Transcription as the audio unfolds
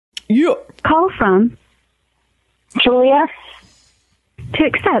Yeah. Call from Julia. To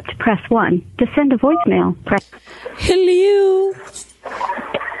accept, press 1. To send a voicemail, press... Hello.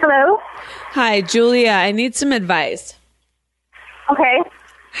 Hello. Hi, Julia. I need some advice. Okay.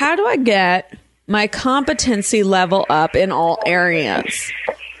 How do I get my competency level up in all areas?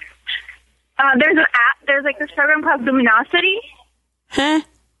 There's an app. There's like this program called Luminosity. Huh?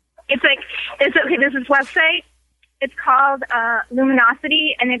 It's there's this website. It's called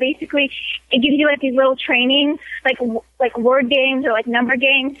Luminosity, and it gives you like these little trainings, like word games or like number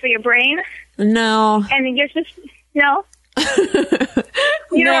games for your brain. No. And you're just no.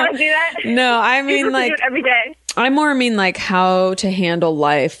 You don't want to do that? No, I mean People like do it every day. I more mean like how to handle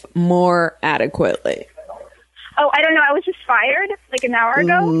life more adequately. Oh, I don't know. I was just fired like an hour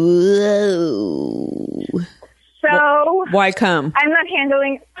ago. Whoa. So why come? I'm not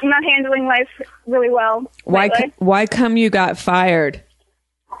handling life really well. lately. Why come you got fired?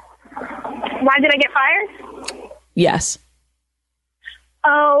 Why did I get fired? Yes.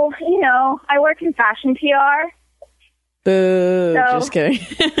 Oh, I work in fashion PR. Boo. So, just kidding.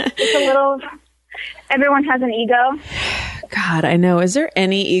 It's a little... Everyone has an ego. God, I know. Is there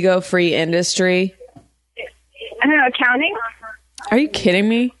any ego-free industry? I don't know, accounting? Are you kidding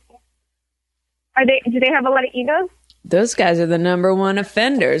me? Do they have a lot of egos? Those guys are the number one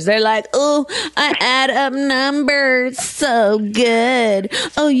offenders. They're like, oh, I add up numbers so good.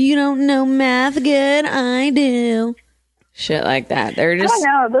 Oh, you don't know math good? I do. Shit like that. They're just... I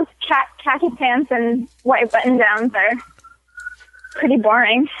don't know. Those khaki pants and white button-downs are pretty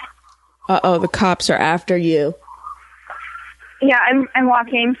boring. Uh-oh, the cops are after you. Yeah, I'm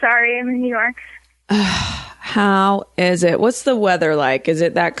walking. Sorry, I'm in New York. How is it? What's the weather like? Is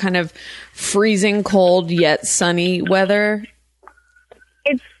it that kind of freezing cold yet sunny weather?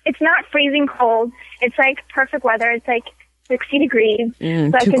 It's not freezing cold. It's like perfect weather. It's like 60 degrees.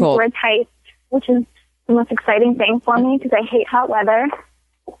 So I can wear tights, which is the most exciting thing for me because I hate hot weather.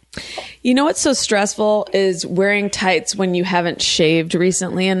 You know what's so stressful is wearing tights when you haven't shaved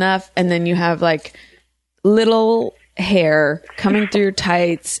recently enough, and then you have like little hair coming through your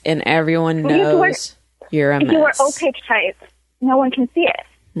tights, and everyone knows you're a mess. If you wear opaque tights, no one can see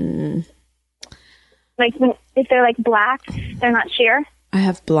it. Like if they're like black, they're not sheer. I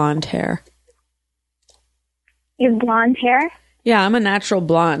have blonde hair. You have blonde hair? Yeah, I'm a natural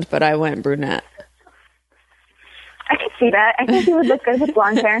blonde, but I went brunette. I can see that. I think you would look good with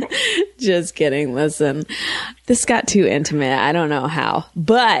blonde hair. Just kidding. Listen, this got too intimate. I don't know how,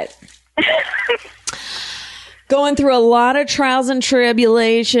 but going through a lot of trials and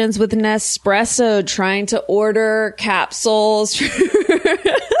tribulations with Nespresso, trying to order capsules.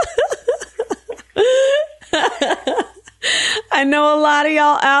 I know a lot of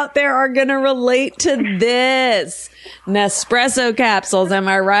y'all out there are going to relate to this. Nespresso capsules, am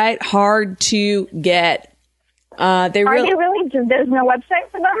I right? Hard to get. Are they really? There's no website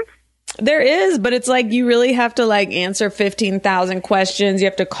for them? There is, but it's like you really have to like answer 15,000 questions. You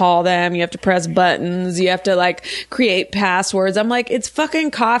have to call them. You have to press buttons. You have to like create passwords. I'm like, it's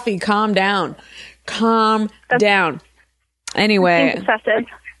fucking coffee. Calm down. Calm down. Anyway, excessive.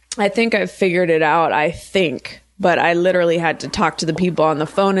 I think I figured it out. But I literally had to talk to the people on the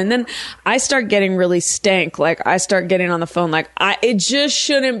phone. And then I start getting really stank. Like I start getting on the phone like, it just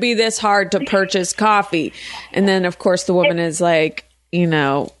shouldn't be this hard to purchase coffee. And then of course the woman is like,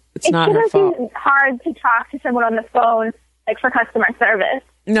 it's not her fault. It's hard to talk to someone on the phone, like for customer service.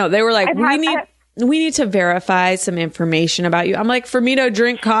 No, they were like, we need to verify some information about you. I'm like, for me to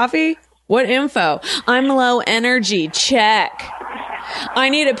drink coffee? What info? I'm low energy. Check. I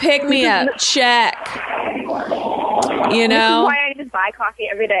need a pick-me-up. Check. This is why I just buy coffee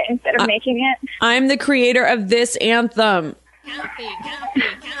every day instead of making it. I'm the creator of this anthem.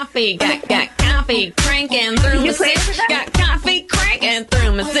 Coffee, got coffee cranking through my sis. Got coffee cranking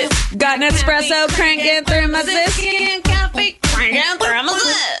through my sis. Got Nespresso cranking through my sis. Coffee cranking through my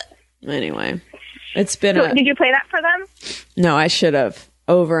sis. Anyway, it's been Did you play that for them? No, I should have.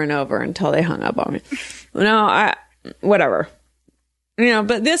 Over and over until they hung up on me. No, whatever.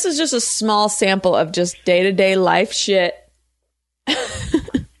 But this is just a small sample of just day-to-day life shit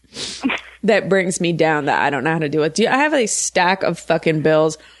that brings me down that I don't know how to do it. I have a stack of fucking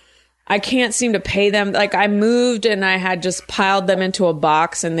bills. I can't seem to pay them. Like I moved and I had just piled them into a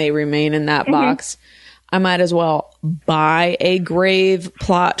box and they remain in that box. I might as well buy a grave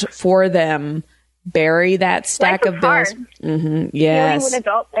plot for them, bury that stack of bills. Yes. Dealing with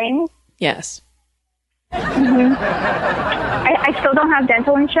adult things? Yes. I still don't have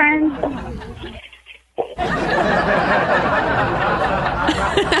dental insurance.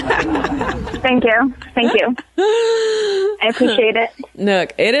 Thank you. I appreciate it.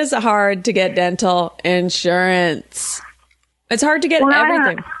 Look, it is hard to get dental insurance. It's hard to get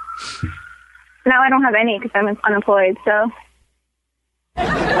everything. Now I don't have any because I'm unemployed, so.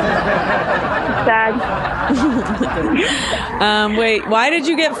 Sad. Wait, why did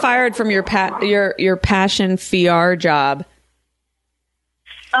you get fired from your passion FR job?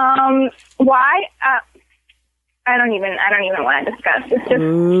 Why? I don't even want to discuss. It's just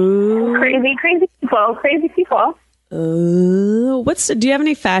crazy people. Do you have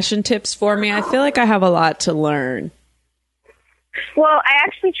any fashion tips for me? I feel like I have a lot to learn. Well, I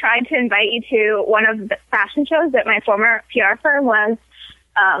actually tried to invite you to one of the fashion shows that my former PR firm was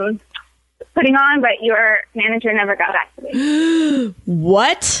putting on, but your manager never got back to me.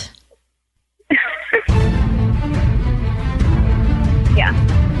 What? Yeah.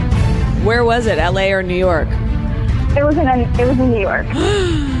 Where was it? LA or New York? It was in New York.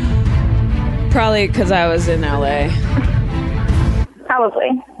 Probably because I was in LA.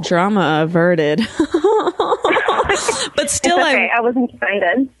 Probably. Drama averted. But still, it's okay. I wasn't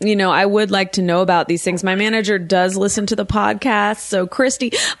offended. I would like to know about these things. My manager does listen to the podcast. So,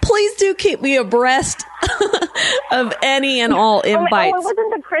 Christy, please do keep me abreast of any and all invites. It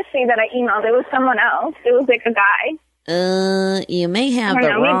wasn't the Christy that I emailed. It was someone else. It was like a guy. You may have the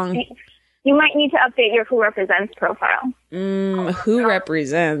wrong... You might need to update your Who Represents profile. Who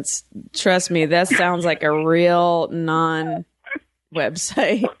Represents? Trust me, that sounds like a real non-website.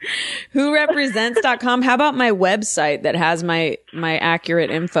 WhoRepresents.com. How about my website that has my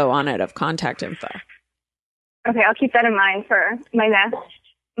accurate info on it of contact info? Okay, I'll keep that in mind for my next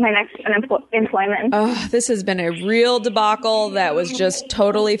employment. Oh, this has been a real debacle that was just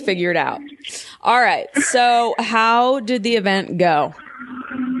totally figured out. All right, so how did the event go?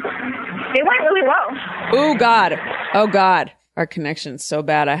 It went really well. Oh, God. Our connection's so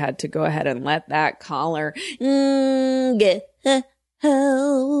bad, I had to go ahead and let that caller get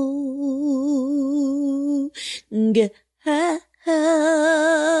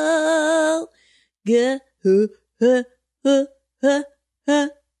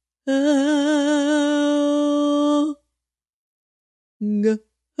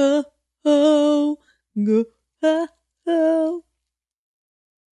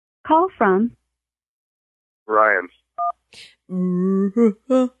Call from Ryan.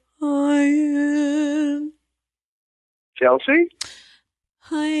 Ryan. Chelsea?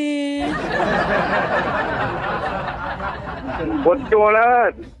 Hi. What's going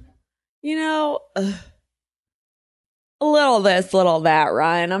on? A little this, little that,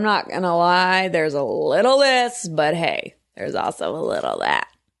 Ryan. I'm not going to lie. There's a little this, but hey, there's also a little that.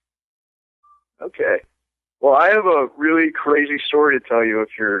 Okay. Well, I have a really crazy story to tell you if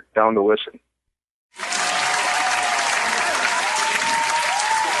you're down to listen.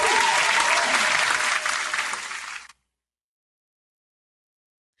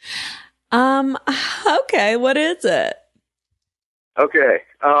 Okay, what is it? Okay.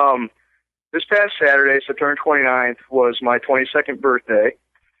 This past Saturday, September 29th, was my 22nd birthday.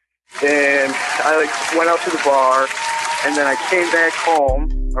 And I went out to the bar, and then I came back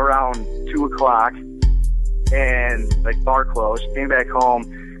home around 2 o'clock, and bar closed, came back home,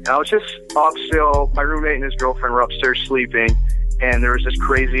 and I was just up still. My roommate and his girlfriend were upstairs sleeping, and there was this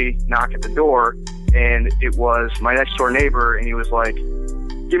crazy knock at the door, and it was my next door neighbor, and he was like,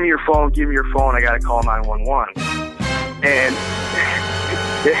 give me your phone, I gotta call 911. And,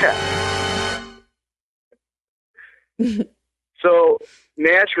 yeah. So,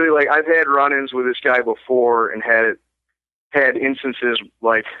 naturally, I've had run-ins with this guy before, and had instances,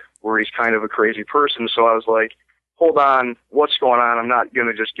 where he's kind of a crazy person, so I was like, hold on, what's going on? I'm not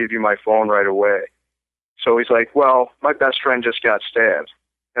gonna just give you my phone right away. So he's like, well, my best friend just got stabbed.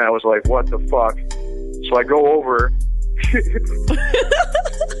 And I was like, what the fuck? So I go over...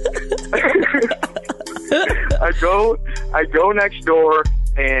 I go next door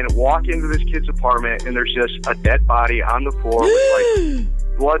and walk into this kid's apartment, and there's just a dead body on the floor with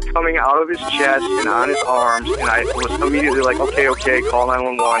blood coming out of his chest and on his arms. And I was immediately like, okay, call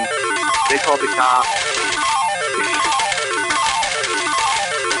 911. They called the cops.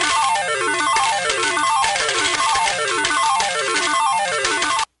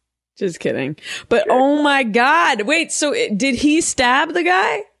 Just kidding. But oh my God. Wait, so did he stab the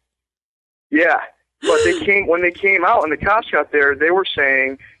guy? Yeah. But when they came out and the cops got there, they were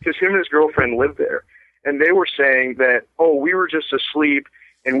saying, because him and his girlfriend lived there, and they were saying that, we were just asleep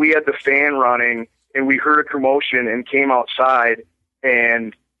and we had the fan running and we heard a commotion and came outside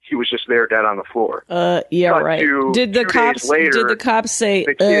and he was just there dead on the floor. Yeah, right. Did the cops say,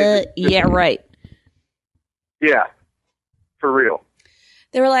 yeah, right? Yeah, for real.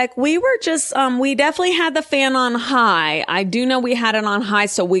 They were like, we were just, we definitely had the fan on high. I do know we had it on high,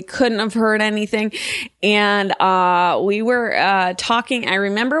 so we couldn't have heard anything. And, we were, talking. I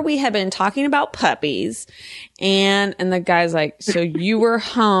remember we had been talking about puppies, and the guy's like, so you were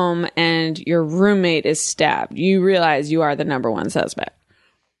home and your roommate is stabbed. You realize you are the number one suspect.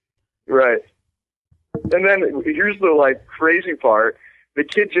 Right. And then here's the like crazy part. The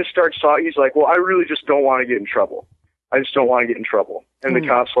kid just starts talking. He's like, well, I really just don't want to get in trouble. I just don't want to get in trouble. And the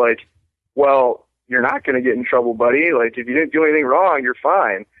cop's like, well, you're not going to get in trouble, buddy. Like, if you didn't do anything wrong, you're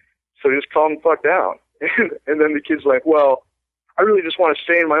fine. So just calm the fuck down. And then the kid's like, well, I really just want to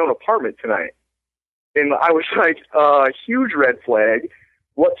stay in my own apartment tonight. And I was like, huge red flag.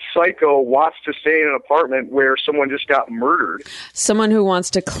 What psycho wants to stay in an apartment where someone just got murdered? Someone who wants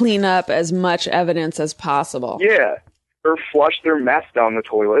to clean up as much evidence as possible. Yeah. Or flush their meth down the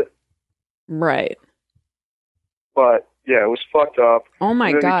toilet. Right. But yeah, it was fucked up. Oh my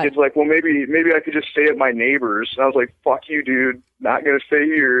and then God. The kid's like, well, maybe I could just stay at my neighbor's. And I was like, fuck you, dude. Not gonna stay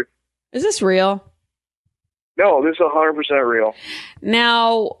here. Is this real? No, this is 100% real.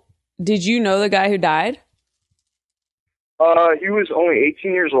 Now, did you know the guy who died? He was only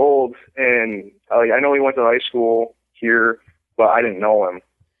 18 years old, and I know he went to high school here, but I didn't know him.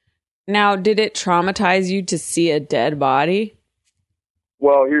 Now, did it traumatize you to see a dead body?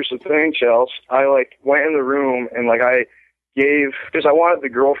 Well, here's the thing, Chelsea. I went in the room and I gave, because I wanted the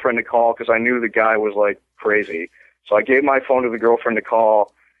girlfriend to call because I knew the guy was crazy. So I gave my phone to the girlfriend to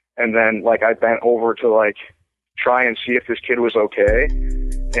call, and then I bent over to try and see if this kid was okay.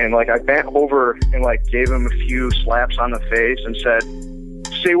 And I bent over and gave him a few slaps on the face and said,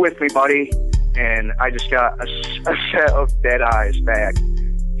 "Stay with me, buddy." And I just got a set of dead eyes back.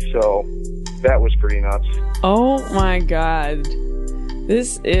 So that was pretty nuts. Oh my God.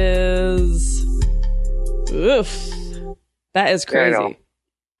 This is, oof. That is crazy. Yeah,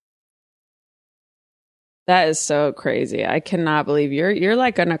 that is so crazy. I cannot believe you're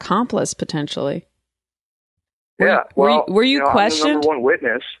like an accomplice potentially. Yeah. Were you questioned? I'm the number one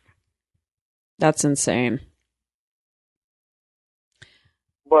witness. That's insane.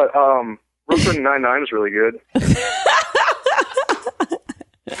 But Brooklyn Nine-Nine is really good.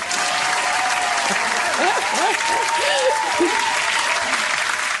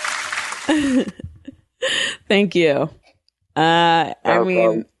 Thank you. I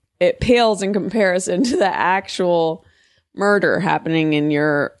mean, it pales in comparison to the actual murder happening in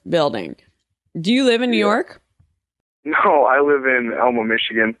your building. Do you live in New York? No, I live in Elma,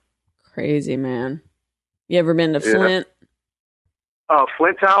 Michigan. Crazy, man. You ever been to Flint?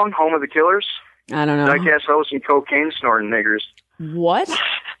 Flint Town, home of the killers. I don't know. I guess I was some cocaine snorting niggers. What?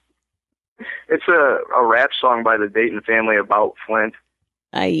 It's a rap song by the Dayton Family about Flint.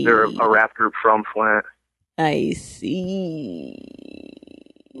 They're a rap group from Flint. I see.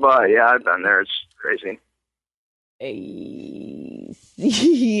 But yeah, I've been there. It's crazy. I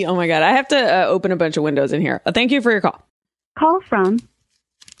see. Oh my God. I have to open a bunch of windows in here. Thank you for your call. Call from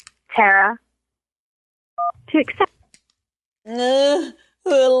Tara. to accept. Hello?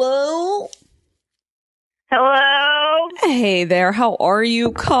 Hello. Hey there. How are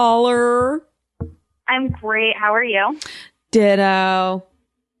you, caller? I'm great. How are you? Ditto.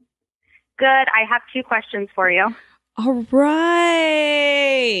 Good. I have 2 questions for you. All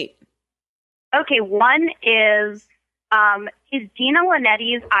right. Okay, one is Gina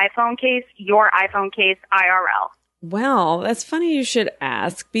Linetti's iPhone case your iPhone case IRL? Well, that's funny you should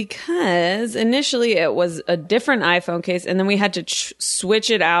ask because initially it was a different iPhone case and then we had to switch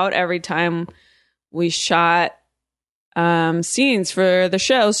it out every time we shot scenes for the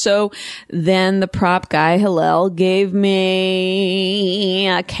show. So then the prop guy, Hillel, gave me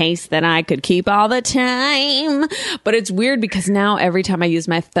a case that I could keep all the time. But it's weird because now every time I use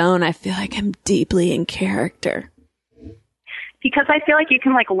my phone, I feel like I'm deeply in character. Because I feel like you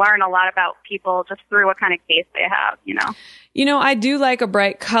can learn a lot about people just through what kind of case they have, you know? You know, I do like a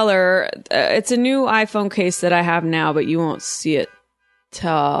bright color. It's a new iPhone case that I have now, but you won't see it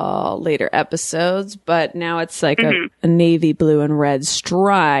till later episodes. But now it's like a navy blue and red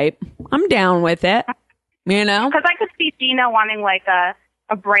stripe. I'm down with it, you know? Because I could see Gina wanting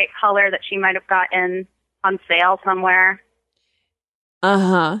a bright color that she might have gotten on sale somewhere.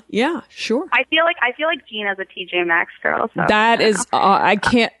 Uh-huh. Yeah, sure. I feel like Gina's a TJ Maxx girl. So That is, I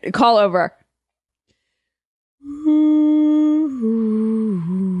can't call over.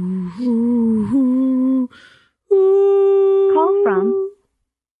 Call from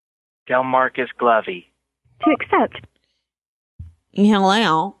Del Marcus Glovey. to accept.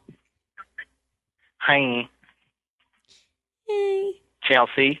 Hello. Hi, Hey.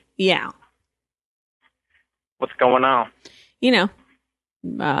 Chelsea. Yeah. What's going on? You know,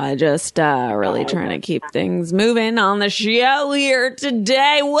 just really trying to keep things moving on the show here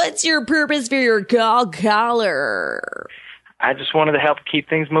today. What's your purpose for your call, caller? I just wanted to help keep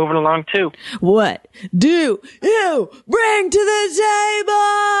things moving along, too. What do you bring to the table?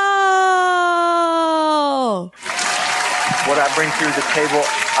 What I bring to the table,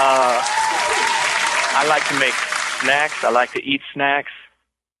 I like to make snacks. I like to eat snacks.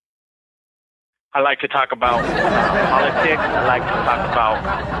 I like to talk about politics. I like to talk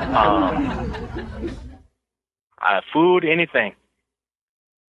about food, anything.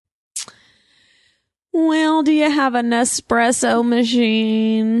 Well, do you have a Nespresso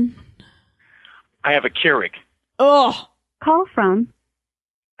machine? I have a Keurig. Oh, Call from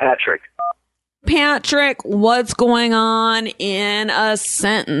Patrick. Patrick, what's going on in a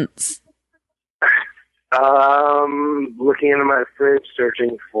sentence? Looking into my fridge,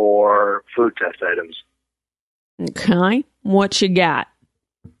 searching for food test items. Okay, what you got?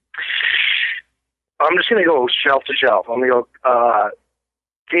 I'm just gonna go shelf to shelf. I'm gonna go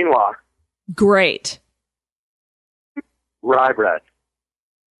quinoa, Great. rye bread,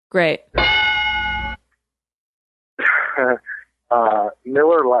 Great.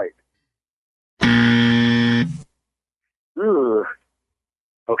 Miller Lite. Ooh.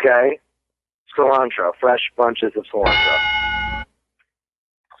 Okay. Cilantro, fresh bunches of cilantro.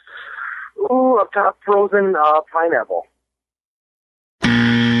 Ooh, up top, frozen pineapple.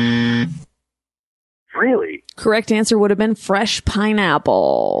 Really? Correct answer would have been fresh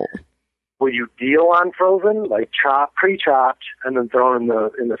pineapple. Will you deal on frozen, like pre-chopped, and then throw in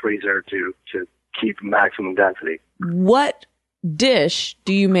the freezer to keep maximum density? What dish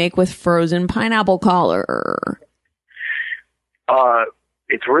do you make with frozen pineapple collar?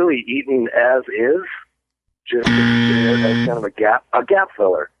 It's really eaten as is, just as kind of a gap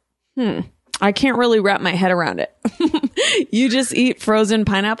filler. I can't really wrap my head around it. You just eat frozen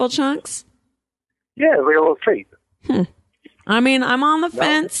pineapple chunks? Yeah, it's like a little treat. I mean, I'm on the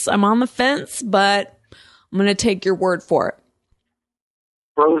fence. I'm on the fence, but I'm going to take your word for it.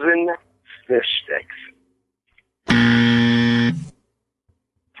 Frozen fish sticks. Damn,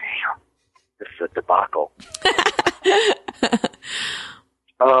 this is a debacle.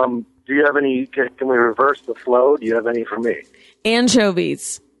 Do you have any? Can we reverse the flow? Do you have any for me?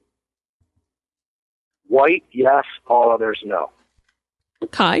 Anchovies. White, yes. All others, no.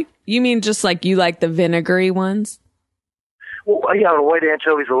 Okay. You mean just like you like the vinegary ones? Well, yeah, the white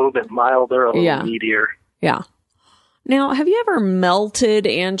anchovies are a little bit milder, a little meatier. Yeah. Now, have you ever melted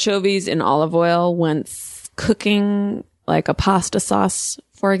anchovies in olive oil when cooking like a pasta sauce,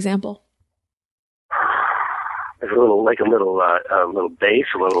 for example? There's a little base,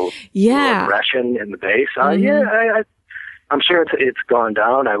 a little aggression in the base. I'm sure it's gone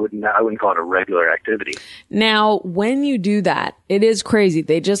down. I wouldn't call it a regular activity. Now, when you do that, it is crazy.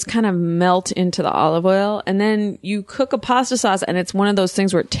 They just kind of melt into the olive oil, and then you cook a pasta sauce, and it's one of those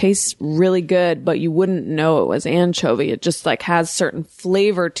things where it tastes really good, but you wouldn't know it was anchovy. It just like has certain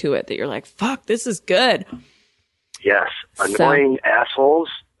flavor to it that you're like, fuck, this is good. Yes, annoying assholes.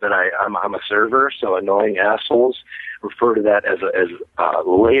 I'm a server, so annoying assholes refer to that as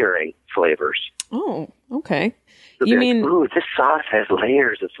layering flavors. Oh, okay. So you mean, ooh, this sauce has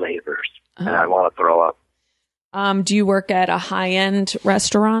layers of flavors, and I want to throw up. Do you work at a high-end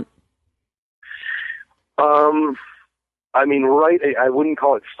restaurant? I mean, I wouldn't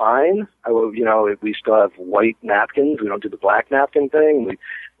call it fine. We still have white napkins. We don't do the black napkin thing,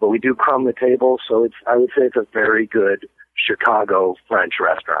 but we do crumb the table. So I would say it's a very good Chicago French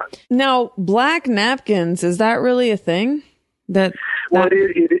restaurant. Now, black napkins, is that really a thing? Well,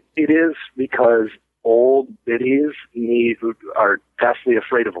 it is, because old biddies are deathly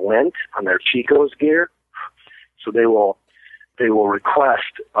afraid of lint on their Chico's gear, so they will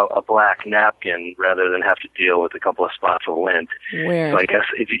request a black napkin rather than have to deal with a couple of spots of lint. Where? So I guess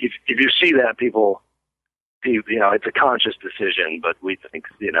if you see that, people, it's a conscious decision, but we think,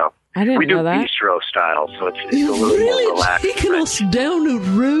 I didn't we do know that. bistro style, so it's a little more relaxed. You've really taken us down a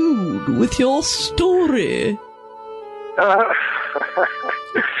road with your story.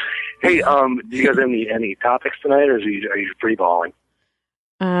 Hey, do you guys have any topics tonight, or are you free balling?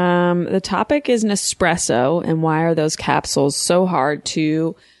 The topic is Nespresso, and why are those capsules so hard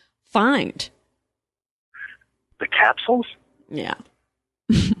to find? The capsules? Yeah.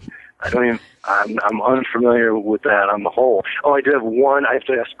 I'm unfamiliar with that on the whole. Oh, I do have one. I have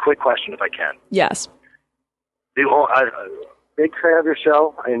to ask a quick question if I can. Yes. Big fan of your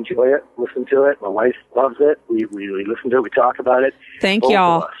show. I enjoy it. Listen to it. My wife loves it. We listen to it. We talk about it. Thank Both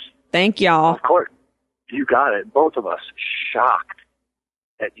y'all. of us. Thank y'all. Of course. You got it. Both of us shocked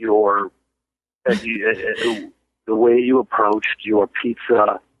at your the way you approached your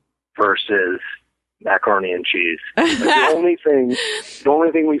pizza versus macaroni and cheese. Like, the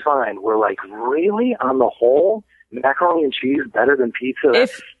only thing we find, we're like, really, on the whole, macaroni and cheese better than pizza?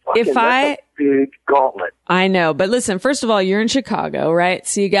 That's a big gauntlet. I know, but listen, first of all, you're in Chicago, right?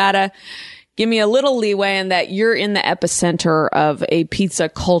 So you gotta give me a little leeway in that you're in the epicenter of a pizza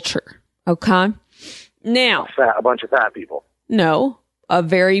culture. Okay? Now, a bunch of fat people. No, a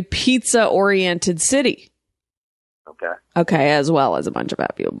very pizza-oriented city. Okay, as well as a bunch of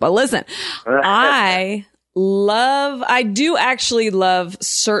fat people. But listen, I do actually love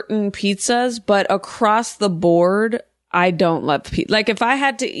certain pizzas, but across the board, I don't love pizza. Like, if I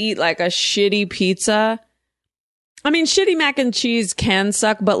had to eat like a shitty pizza, I mean, shitty mac and cheese can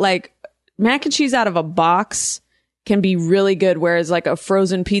suck, but like mac and cheese out of a box can be really good, whereas like a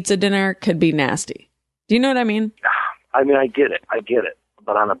frozen pizza dinner could be nasty. Do you know what I mean? I mean, I get it.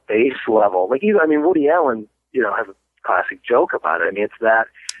 But on a base level, like, Woody Allen, has a classic joke about it. I mean, it's that.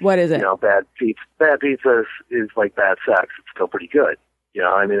 What is it? Bad pizza is like bad sex. It's still pretty good.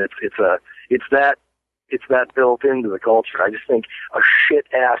 I mean, it's that built into the culture. I just think a shit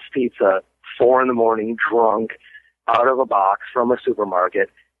ass pizza, 4 a.m, drunk, out of a box from a supermarket,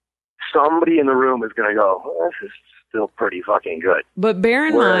 somebody in the room is going to go, this is still pretty fucking good. But bear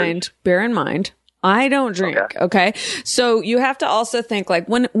in mind, I don't drink. Okay. So you have to also think, like,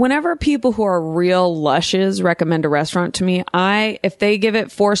 whenever people who are real lushes recommend a restaurant to me, if they give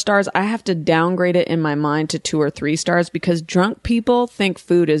it 4 stars, I have to downgrade it in my mind to 2 or 3 stars, because drunk people think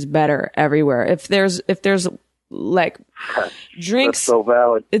food is better everywhere. If there's like drinks, that's so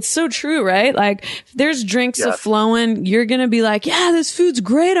valid. It's so true, right? Like, if there's drinks flowing, you're going to be like, yeah, this food's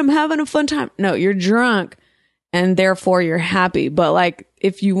great. I'm having a fun time. No, you're drunk and therefore you're happy. But like,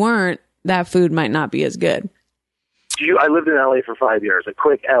 if you weren't, that food might not be as good. I lived in LA for 5 years. A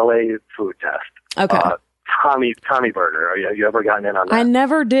quick LA food test. Okay. Tommy Burger. Have you ever gotten in on that? I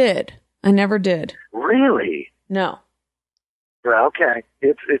never did. Really? No. Well, okay.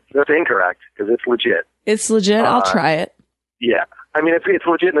 That's incorrect, because it's legit. It's legit? I'll try it. Yeah. I mean, it's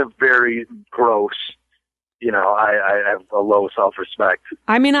legit in a very gross, I have a low self-respect.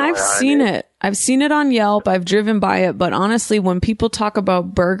 I mean, I've seen it. I've seen it on Yelp. I've driven by it. But honestly, when people talk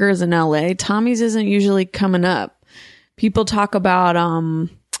about burgers in LA, Tommy's isn't usually coming up. People talk about,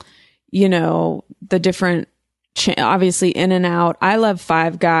 the different, obviously In-N-Out. I love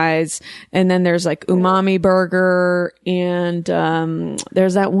Five Guys. And then there's like Umami Burger. And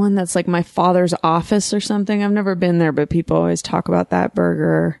there's that one that's like My Father's Office or something. I've never been there, but people always talk about that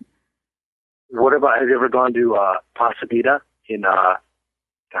burger. What about, have you ever gone to Pasabita in,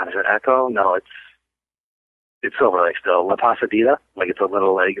 is it Echo? No, it's Silver Lake still. La Pasadita? Like, it's a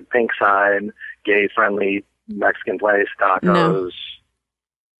little, like, pink sign, gay-friendly Mexican place, tacos. No.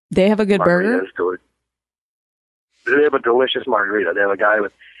 They have a good burger? They have a delicious margarita. They have a guy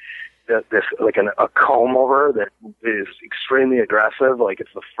with this, like, a comb over that is extremely aggressive. Like,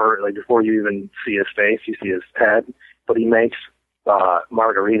 it's the first, like, before you even see his face, you see his head. But he makes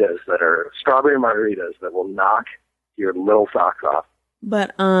margaritas that are strawberry margaritas that will knock your little socks off.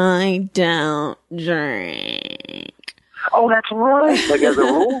 But I don't drink. Oh, that's right. Like, as a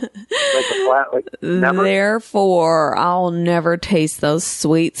rule? Like the flat, like, never? Therefore, I'll never taste those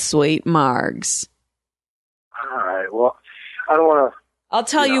sweet, sweet margs. All right. Well, I don't want to. I'll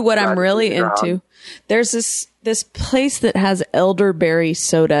tell you what I'm really into. There's this place that has elderberry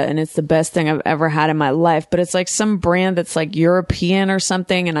soda, and it's the best thing I've ever had in my life. But it's like some brand that's like European or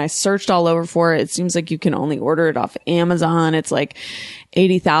something, and I searched all over for it. It seems like you can only order it off Amazon. It's like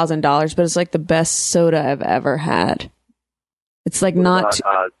 $80,000, but it's like the best soda I've ever had. It's like not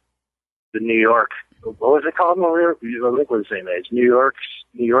the New York. What was it called? I think we're the same age. New York,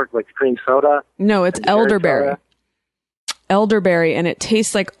 like the cream soda. No, it's elderberry. Elderberry, and it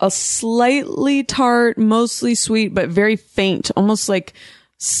tastes like a slightly tart, mostly sweet, but very faint, almost like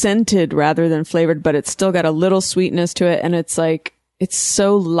scented rather than flavored, but it's still got a little sweetness to it. And it's like, it's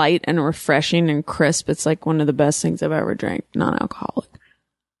so light and refreshing and crisp. It's like one of the best things I've ever drank, non-alcoholic.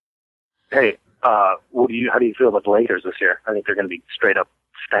 Hey, how do you feel about the Lakers this year? I think they're going to be straight up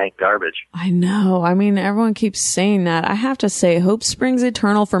stank garbage. I know. I mean, everyone keeps saying that. I have to say, hope springs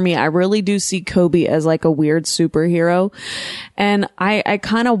eternal for me. I really do see Kobe as like a weird superhero. And I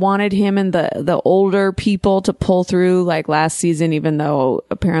kind of wanted him and the older people to pull through like last season, even though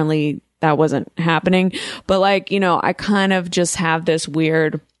apparently that wasn't happening. But like, I kind of just have this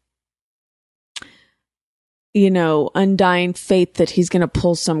weird, undying faith that he's going to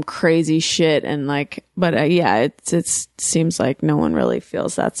pull some crazy shit. And like, but yeah, it seems like no one really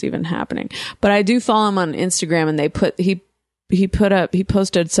feels that's even happening. But I do follow him on Instagram, and he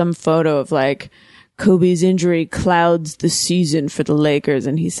posted some photo of like Kobe's injury clouds the season for the Lakers,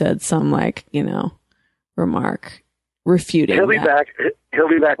 and he said some like, remark refuting He'll be that. back. He'll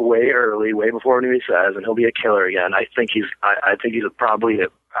be back way early, way before anyone says, and he'll be a killer again. I think he's probably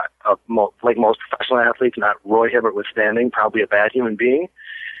like most professional athletes, not Roy Hibbert withstanding, probably a bad human being,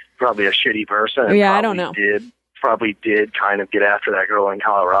 probably a shitty person. And Yeah, I don't know. Probably did kind of get after that girl in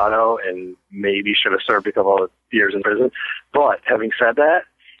Colorado, and maybe should have served a couple of years in prison. But having said that,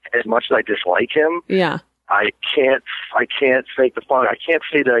 as much as I dislike him, Yeah. I can't fake the fun. I can't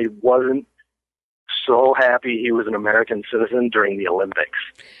say that I wasn't so happy he was an American citizen during the Olympics.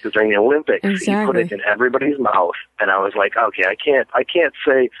 Because during the Olympics, he put it in everybody's mouth, and I was like, okay, I can't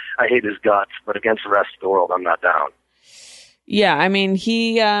say I hate his guts, but against the rest of the world, I'm not down. Yeah, I mean,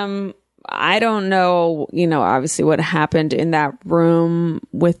 he, I don't know, obviously what happened in that room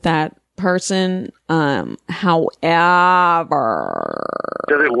with that person. However,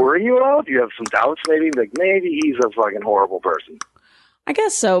 does it worry you at all? Do you have some doubts maybe? Like, maybe he's a fucking horrible person. I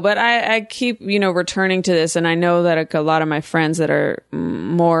guess so, but I keep, returning to this, and I know that a lot of my friends that are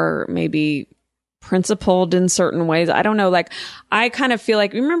more maybe principled in certain ways. I don't know. Like, I kind of feel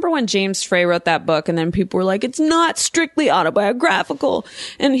like, remember when James Frey wrote that book and then people were like, it's not strictly autobiographical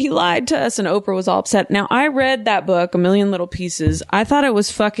and he lied to us and Oprah was all upset. Now, I read that book, A Million Little Pieces. I thought it was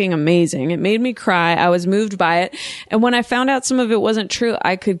fucking amazing. It made me cry. I was moved by it. And when I found out some of it wasn't true,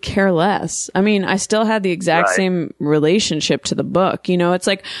 I could care less. I mean, I still had the exact same relationship to the book. It's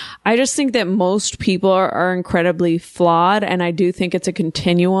like, I just think that most people are incredibly flawed, and I do think it's a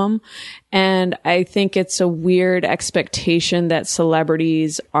continuum. And I think it's a weird expectation that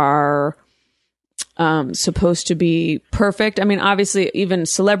celebrities are supposed to be perfect. I mean, obviously, even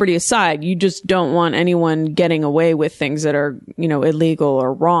celebrity aside, you just don't want anyone getting away with things that are, illegal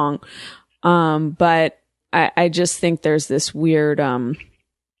or wrong. But I just think there's this weird, I'm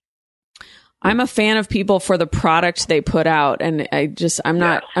a fan of people for the product they put out. And I'm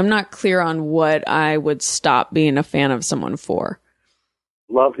not clear on what I would stop being a fan of someone for.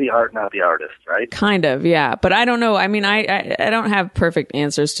 Love the art, not the artist, right? Kind of, yeah. But I don't know. I mean, I don't have perfect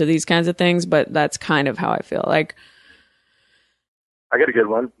answers to these kinds of things, but that's kind of how I feel. Like, I got a good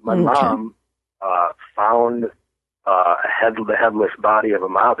one. My mom found the headless body of a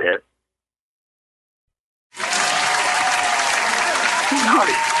mob hit.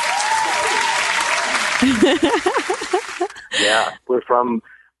 Yeah, we're from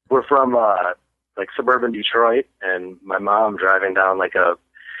like suburban Detroit, and my mom driving down like a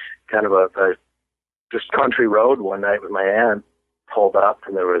kind of a just country road one night with my aunt, pulled up,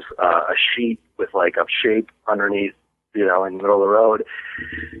 and there was a sheet with like a shape underneath, in the middle of the road.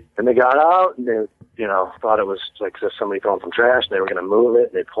 And they got out, and they, thought it was like just somebody throwing some trash, and they were going to move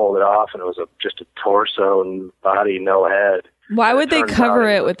it, and they pulled it off, and it was just a torso and body, no head. Why would they cover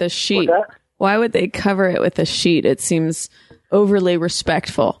it with a sheet? Why would they cover it with a sheet? It seems overly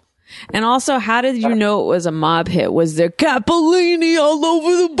respectful. And also, how did you know it was a mob hit? Was there Capellini all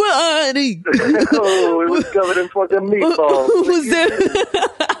over the body? Oh, it was covered in fucking meatballs.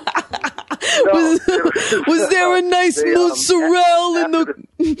 Was there a nice mozzarella in the?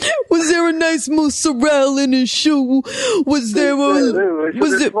 Was there a nice mozzarella in his shoe? Was there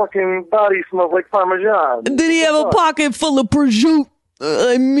his fucking body smelled like Parmesan? Did he have a pocket full of prosciutto?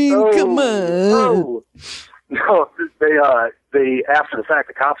 I mean, come on. No, they after the fact,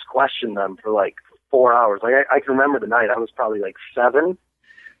 the cops questioned them for like 4 hours. Like I can remember the night. I was probably like 7,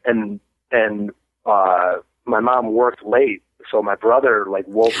 and my mom worked late, so my brother like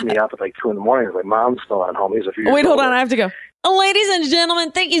woke me up at like 2 a.m. He's like, "Mom's still not home." He's a few. Wait, hold on, I have to go. Ladies and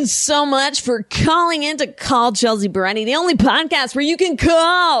gentlemen, thank you so much for calling in to Call Chelsea Peretti, the only podcast where you can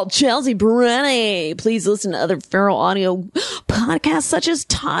call Chelsea Peretti. Please listen to other Feral Audio podcasts such as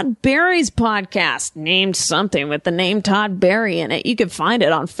Todd Barry's podcast, named something with the name Todd Barry in it. You can find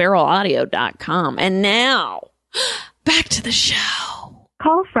it on feralaudio.com. And now, back to the show.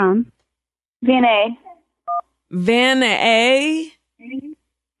 Call from Van A. Van A?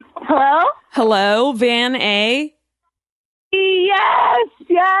 Hello? Hello, Van A? Yes.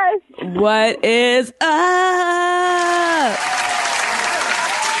 What is up?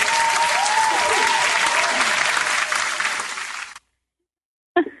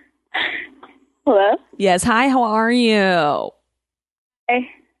 Hello? Yes, hi, how are you? Hey.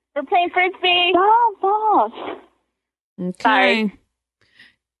 We're playing Frisbee. Stop. Okay. Sorry.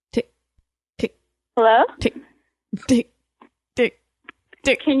 Tick, tick. Hello? Tick, tick, tick,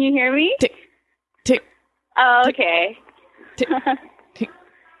 tick. Can you hear me? Tick, tick. Oh, okay. Tick, tick.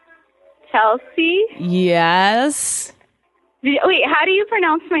 Chelsea? Yes. Wait, how do you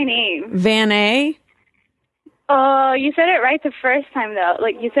pronounce my name? Van A? Oh, you said it right the first time though.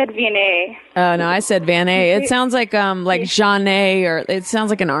 Like you said Vianney. Oh no, I said Van A. It sounds like Jeanne, or it sounds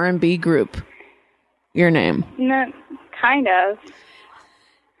like an R&B group. Your name. No, kind of.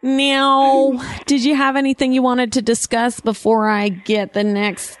 Now, did you have anything you wanted to discuss before I get the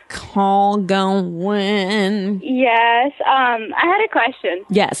next call going? Yes. I had a question.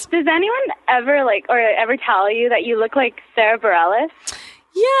 Yes. Does anyone ever tell you that you look like Sarah Bareilles?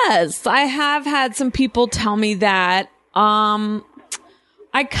 Yes, I have had some people tell me that. I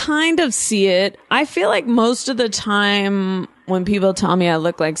kind of see it. I feel like most of the time when people tell me I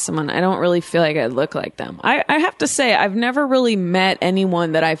look like someone, I don't really feel like I look like them. I have to say, I've never really met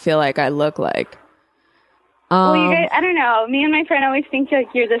anyone that I feel like I look like. Well, you guys, I don't know. Me and my friend always think like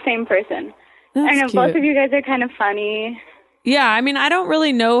you're the same person. I don't know. Cute. Both of you guys are kind of funny. Yeah, I mean, I don't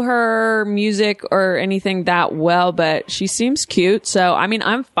really know her music or anything that well, but she seems cute. So, I mean,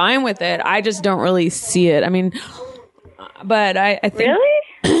 I'm fine with it. I just don't really see it. I mean, but I think...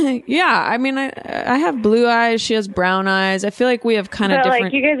 Really? Yeah, I mean, I have blue eyes. She has brown eyes. I feel like we have kind of different...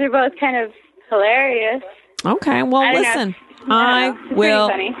 like, you guys are both kind of hilarious. Okay, well, listen. I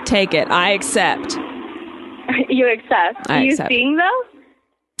will take it. I accept. You accept? I accept. You sing, though?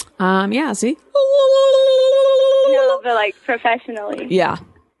 Yeah, see? No, but like professionally. Yeah.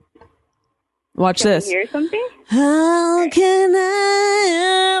 Watch Can this. you hear something? How can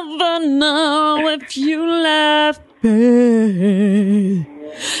I ever know if you left me?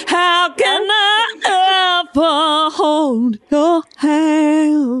 How can I ever hold your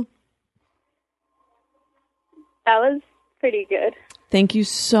hand? That was pretty good. Thank you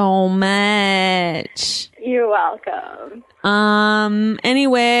so much. You're welcome.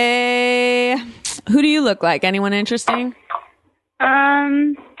 Anyway, who do you look like? Anyone interesting?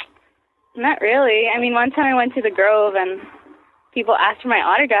 Not really. I mean, one time I went to the Grove and people asked for my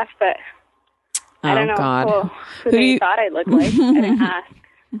autograph, but I don't know who they thought I looked like. I didn't ask.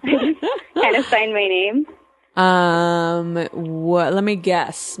 I just kind of signed my name. What? Let me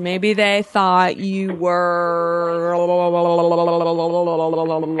guess. Maybe they thought you were. I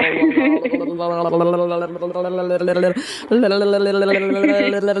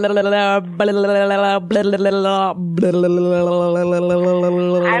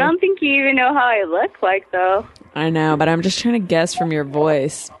don't think you even know how I look like, though. I know, but I'm just trying to guess from your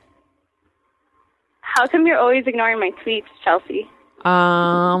voice. How come you're always ignoring my tweets, Chelsea?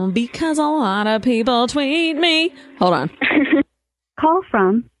 Because a lot of people tweet me. Hold on. Call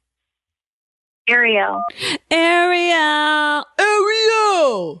from Ariel. Ariel.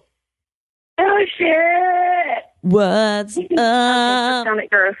 Oh, shit. What's up?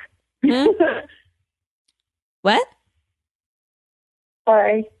 Sounded gross. What?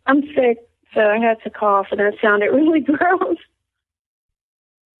 Sorry. I'm sick, so I had to cough, and it sounded really gross.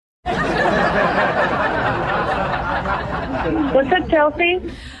 What's up, Chelsea?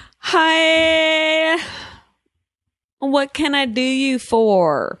 Hi. What can I do you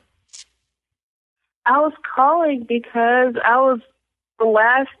for? I was calling because the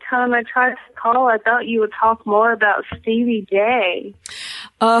last time I tried to call, I thought you would talk more about Stevie J.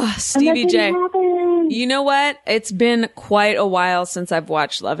 Stevie J. Happen. You know what? It's been quite a while since I've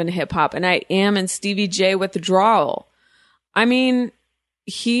watched Love and Hip Hop, and I am in Stevie J withdrawal. I mean,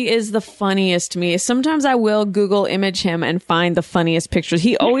 he is the funniest to me. Sometimes I will Google image him and find the funniest pictures.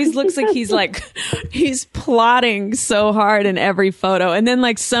 He always looks like he's plotting so hard in every photo. And then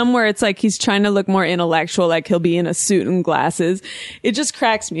like somewhere it's like he's trying to look more intellectual, like he'll be in a suit and glasses. It just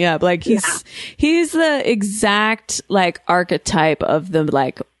cracks me up. Like he's the exact like archetype of the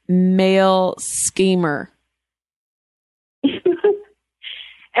like male schemer.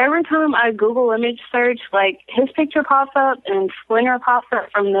 Every time I Google image search, like his picture pops up and Splinter pops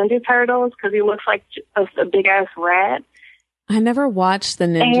up from Ninja Turtles because he looks like a big ass rat. I never watched the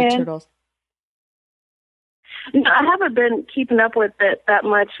Ninja Turtles. No, I haven't been keeping up with it that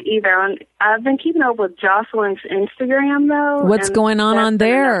much either. I've been keeping up with Jocelyn's Instagram though. What's going on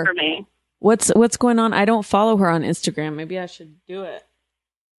there? For me. What's going on? I don't follow her on Instagram. Maybe I should do it.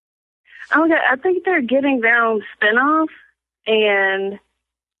 Okay, I think they're getting their own spinoff and.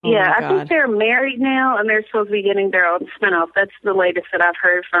 Yeah, I think they're married now, and they're supposed to be getting their own spinoff. That's the latest that I've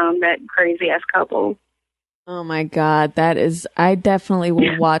heard from that crazy-ass couple. Oh, my God. I definitely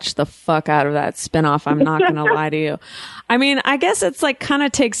will watch the fuck out of that spinoff. I'm not going to lie to you. I mean, I guess it's like kind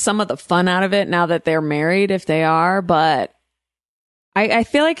of takes some of the fun out of it now that they're married, if they are, but I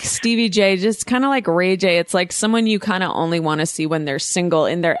feel like Stevie J, just kind of like Ray J, it's like someone you kind of only want to see when they're single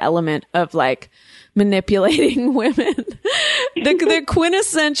in their element of like manipulating women. The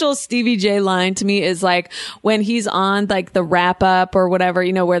quintessential Stevie J line to me is like when he's on like the wrap up or whatever,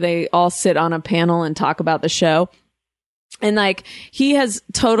 you know, where they all sit on a panel and talk about the show. And like he has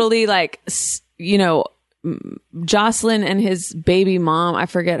totally like, you know, Jocelyn and his baby mom, I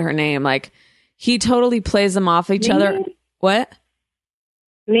forget her name, like he totally plays them off each other. What?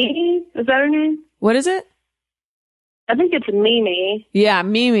 Mimi? Is that her name? What is it? I think it's Mimi. Yeah,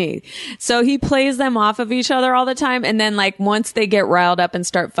 Mimi. So he plays them off of each other all the time. And then like once they get riled up and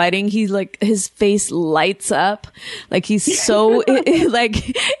start fighting, he's like, his face lights up. Like he's so, like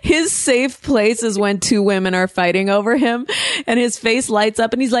his safe place is when two women are fighting over him and his face lights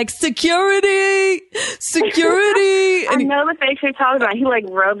up and he's like, security, security. I know the face you're talking about. He like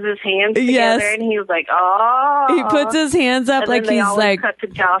rubs his hands together and he was like, oh. He puts his hands up and like then they he's always like, cut to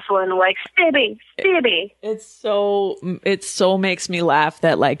Jocelyn like, Stibby. It so makes me laugh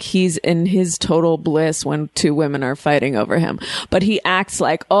that like he's in his total bliss when two women are fighting over him, but he acts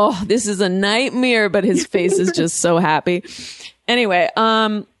like, oh, this is a nightmare, but his face is just so happy. Anyway,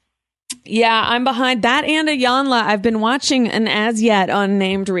 yeah, I'm behind that and Ayanla. I've been watching an as yet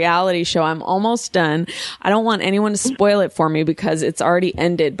unnamed reality show. I'm almost done. I don't want anyone to spoil it for me because it's already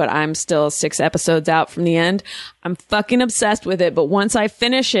ended, but I'm still 6 episodes out from the end. I'm fucking obsessed with it, but once I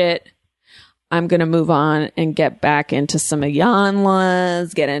finish it, I'm going to move on and get back into some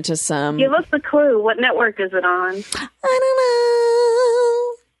Ayanlas, get into some... Give us the clue. What network is it on? I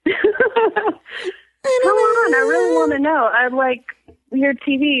don't know. Come on, I really want to know. I like your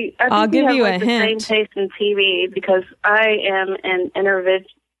TV. I think I'll give you have, like, a the hint. same taste in TV because I am an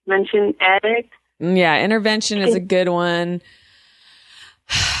intervention addict. Yeah, Intervention is a good one.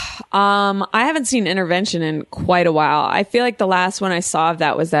 I haven't seen Intervention in quite a while. I feel like the last one I saw of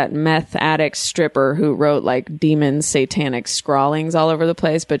that was that meth addict stripper who wrote like demon satanic scrawlings all over the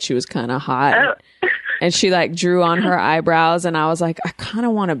place, but she was kind of hot. Oh. And she like drew on her eyebrows and I was like, I kind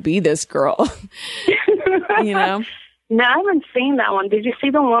of want to be this girl. You know? No, I haven't seen that one. Did you see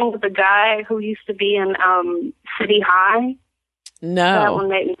the one with the guy who used to be in City High? No. That one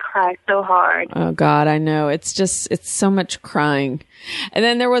made me cry so hard. Oh God, I know. It's so much crying. And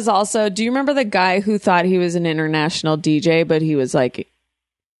then there was also, do you remember the guy who thought he was an international DJ, but he was like,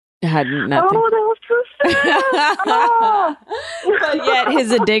 had nothing. Oh, that was so sad. Oh. But yet his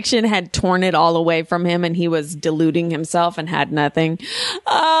addiction had torn it all away from him and he was deluding himself and had nothing.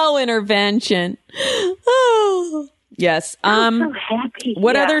 Oh, Intervention. Oh. Yes. I'm so happy.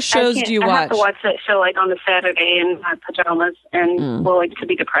 What other shows do you watch? I have to watch that show like on a Saturday in my pajamas and willing to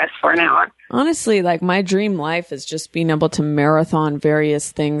be depressed for an hour. Honestly, like my dream life is just being able to marathon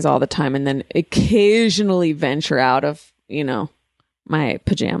various things all the time and then occasionally venture out of, you know, my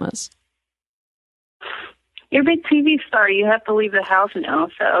pajamas. You're a big TV star. You have to leave the house now,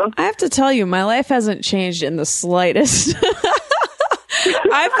 so. I have to tell you, my life hasn't changed in the slightest.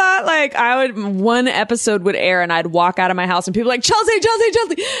 I thought like one episode would air and I'd walk out of my house and people like, Chelsea.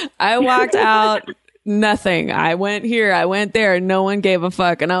 I walked out, nothing. I went here, I went there, no one gave a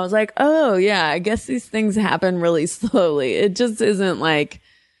fuck. And I was like, oh yeah, I guess these things happen really slowly. It just isn't like,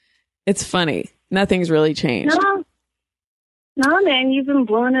 it's funny. Nothing's really changed. No, man, you've been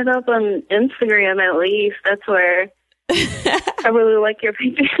blowing it up on Instagram at least. That's where I really like your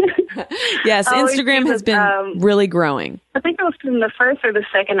picture. Yes, Instagram has been really growing. I think it was from the first or the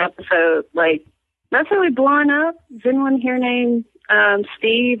second episode. Like, that's really blowing up. Is anyone here named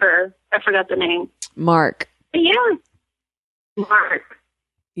Steve or I forgot the name? Mark. Yeah. Mark.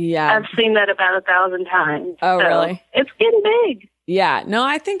 Yeah. I've seen that about 1,000 times. Oh, so really? It's getting big. Yeah. No,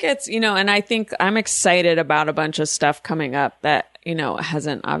 I think it's, you know, and I think I'm excited about a bunch of stuff coming up that, you know,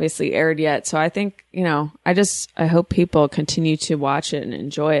 hasn't obviously aired yet. So I think, you know, I hope people continue to watch it and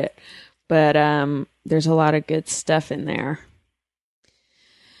enjoy it. But there's a lot of good stuff in there.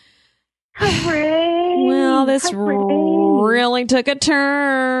 Hooray. Well, this really took a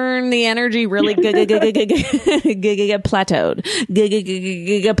turn. The energy really plateaued.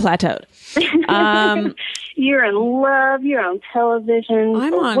 You're in love. You're on television.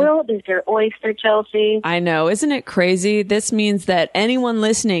 The world is your oyster, Chelsea. I know. Isn't it crazy? This means that anyone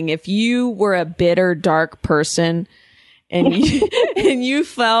listening, if you were a bitter, dark person and you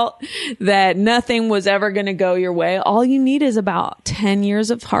felt that nothing was ever going to go your way, all you need is about 10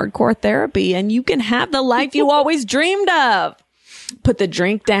 years of hardcore therapy and you can have the life you always dreamed of. Put the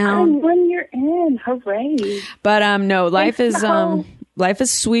drink down. And when you're in, hooray. But no, life is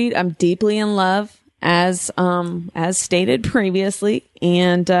sweet. I'm deeply in love as stated previously,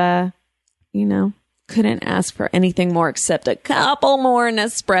 and you know, couldn't ask for anything more except a couple more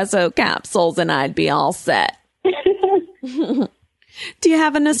Nespresso capsules and I'd be all set. Do you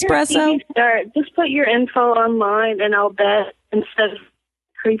have an espresso? Just put your info online, and I'll bet instead of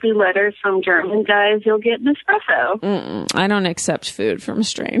creepy letters from German guys, you'll get an espresso. I don't accept food from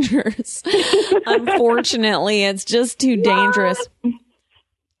strangers. Unfortunately, it's just too dangerous.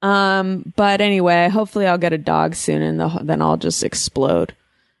 But anyway, hopefully I'll get a dog soon, and then I'll just explode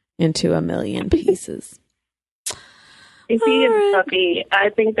into a million pieces. If you get a puppy, I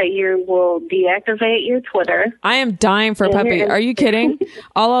think that you will deactivate your Twitter. I am dying for a puppy. Are you kidding?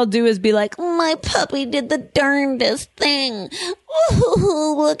 All I'll do is be like, my puppy did the darndest thing.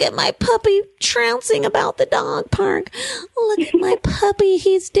 Ooh, look at my puppy trouncing about the dog park. Look at my puppy.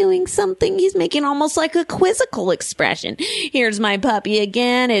 He's doing something. He's making almost like a quizzical expression. Here's my puppy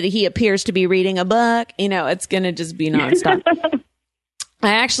again. He appears to be reading a book. It's going to just be nonstop.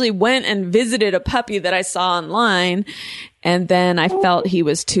 I actually went and visited a puppy that I saw online, and then I felt he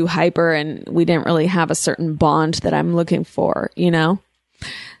was too hyper and we didn't really have a certain bond that I'm looking for,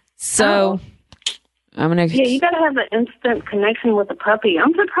 So I'm going to... Yeah, you got to have an instant connection with the puppy.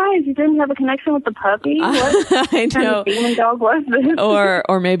 I'm surprised you didn't have a connection with the puppy. What I know. kind of demon dog was this?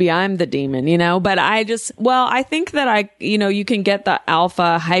 Or maybe I'm the demon, but I think that you can get the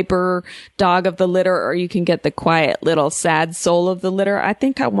alpha hyper dog of the litter, or you can get the quiet little sad soul of the litter. I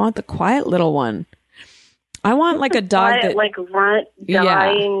think I want the quiet little one. I want like a dog quiet, that like runt,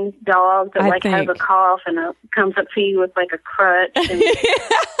 dying dog that has a cough and comes up to you with like a crutch. And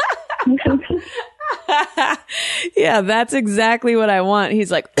yeah, that's exactly what I want.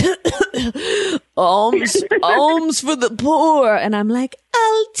 He's like, alms for the poor. And I'm like,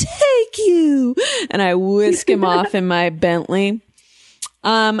 I'll take you. And I whisk him off in my Bentley.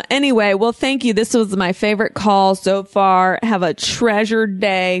 Anyway, well, thank you. This was my favorite call so far. Have a treasured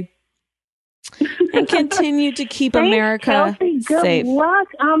day. And continue to keep America Kelsey, good safe. Good luck.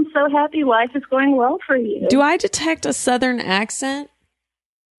 I'm so happy life is going well for you. Do I detect a Southern accent?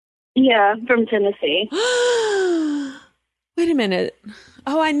 Yeah, from Tennessee. Wait a minute.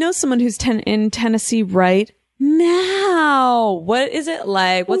 Oh, I know someone who's in Tennessee right now. What is it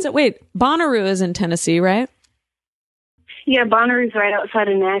like? What's it? Wait, Bonnaroo is in Tennessee, right? Yeah, Bonnaroo's right outside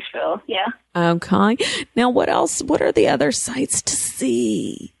of Nashville. Yeah. Okay. Now, what else? What are the other sites to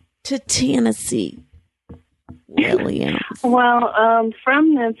see to Tennessee? Williams. Well,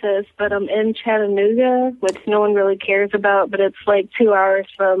 from Memphis, but I'm in Chattanooga, which no one really cares about, but it's like 2 hours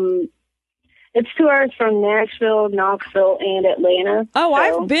from Nashville, Knoxville, and Atlanta. Oh, so.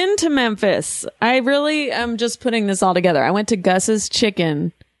 I've been to Memphis. I really am just putting this all together. I went to Gus's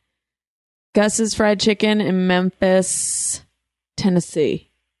Fried Chicken in Memphis, Tennessee,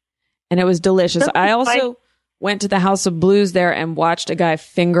 and it was delicious. I also went to the House of Blues there and watched a guy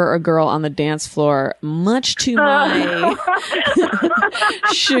finger a girl on the dance floor, much to my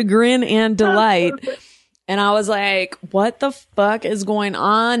chagrin and delight. And I was like, what the fuck is going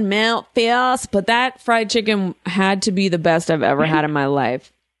on, Memphis? But that fried chicken had to be the best I've ever had in my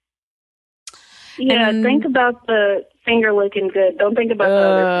life. Yeah, and, think about the finger looking good. Don't think about the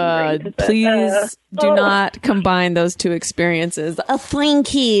other thing. Please do not combine those two experiences.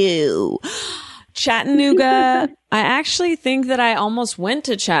 Thank you. Chattanooga. I actually think that I almost went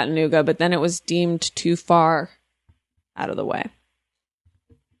to Chattanooga, but then it was deemed too far out of the way.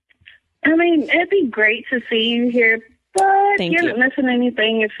 I mean, it'd be great to see you here, but you're not missing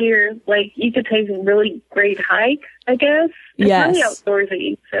anything if you're like, you could take a really great hike, I guess. It's really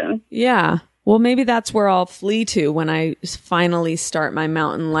outdoorsy, so. Yeah. Well, maybe that's where I'll flee to when I finally start my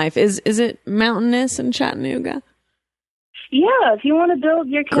mountain life. Is it mountainous in Chattanooga? Yeah, if you want to build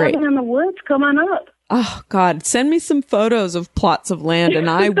your cabin in the woods, come on up. Oh, God, send me some photos of plots of land and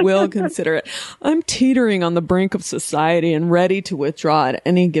I will consider it. I'm teetering on the brink of society and ready to withdraw at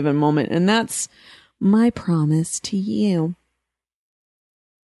any given moment. And that's my promise to you.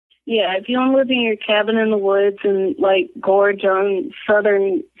 Yeah, if you want to live in your cabin in the woods and, like, gorge on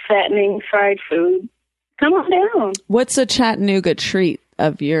southern fattening fried food, come on down. What's a Chattanooga treat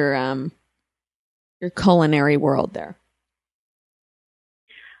of your culinary world there?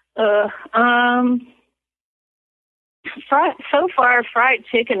 So far, fried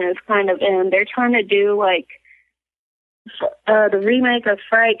chicken is kind of in. They're trying to do, like, the remake of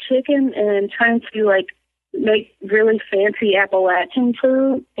fried chicken and trying to, like, make really fancy Appalachian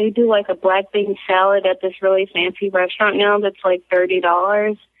food. They do, like, a black bean salad at this really fancy restaurant now that's, like,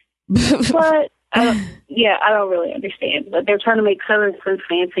 $30. But, I don't really understand. But they're trying to make Southern food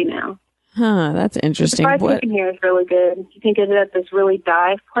fancy now. Huh, that's interesting. The fried chicken here is really good. You can get it at this really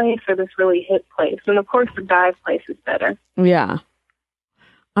dive place or this really hip place. And, of course, the dive place is better. Yeah.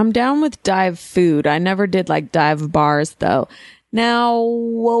 I'm down with dive food. I never did, like, dive bars, though. Now,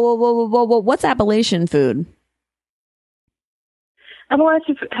 what's Appalachian food? Otherwise,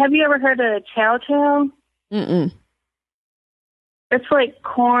 have you ever heard of chow chow? Mm-mm. It's like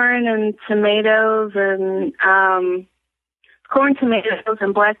corn and tomatoes and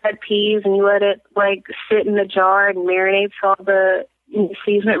black eyed peas, and you let it like sit in the jar and marinate you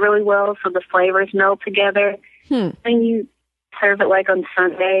season it really well so the flavors melt together. And you serve it like on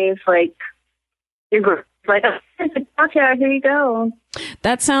Sundays, like you're like, oh, it's a chow chow, here you go.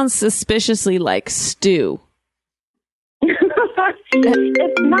 That sounds suspiciously like stew. It's not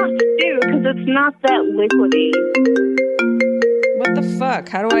stew because it's not that liquidy. What the fuck?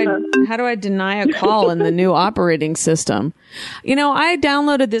 How do I deny a call in the new operating system? You know, I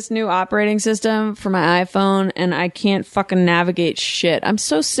downloaded this new operating system for my iPhone and I can't fucking navigate shit. I'm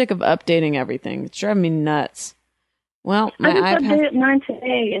so sick of updating everything. It's driving me nuts. Well, my I just iPad updated mine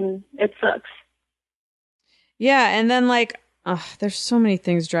today and it sucks. Yeah, and then like there's so many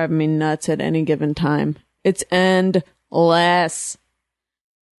things driving me nuts at any given time. It's endless.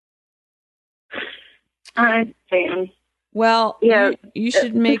 I understand. Well, yeah, you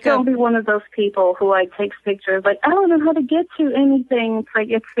should make don't be one of those people who like takes pictures like, I don't know how to get to anything. It's like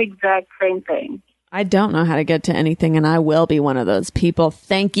it's the exact same thing. I don't know how to get to anything, and I will be one of those people.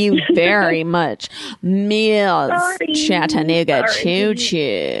 Thank you very much, Mills Chattanooga Choo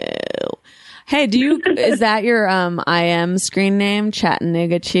Choo. Hey, is that your IM screen name,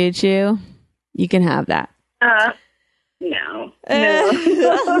 Chattanooga Choo Choo? You can have that. No.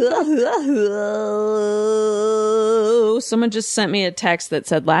 Someone just sent me a text that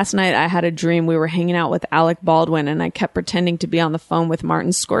said, last night I had a dream we were hanging out with Alec Baldwin and I kept pretending to be on the phone with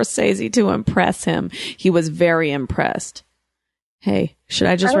Martin Scorsese to impress him. He was very impressed. Hey, should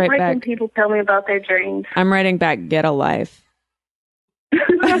I just write like back? When people tell me about their dreams. I'm writing back, get a life.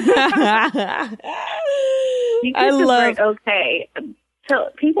 I love. Okay. So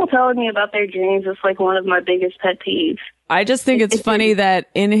people telling me about their dreams is like one of my biggest pet peeves. I just think it's funny that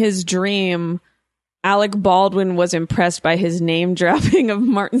in his dream, Alec Baldwin was impressed by his name dropping of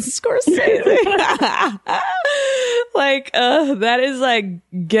Martin Scorsese. Like, that is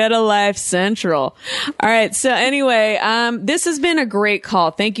like get a life central. All right. So anyway, this has been a great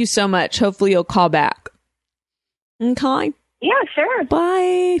call. Thank you so much. Hopefully you'll call back. Okay. Yeah, sure.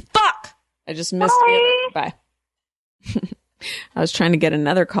 Bye. Fuck. I just missed it. Bye. I was trying to get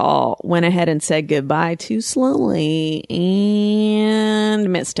another call, went ahead and said goodbye too slowly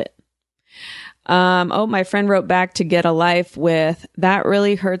and missed it. My friend wrote back to get a life with, that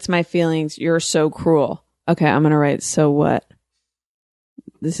really hurts my feelings. You're so cruel. Okay, I'm going to write, so what?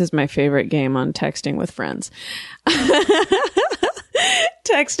 This is my favorite game on texting with friends.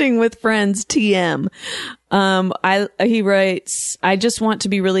 Texting with friends, TM. He writes, I just want to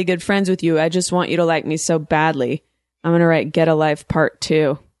be really good friends with you. I just want you to like me so badly. I'm going to write Get a Life Part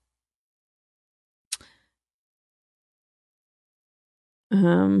 2.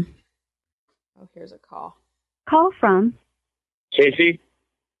 Here's a call. Call from Casey.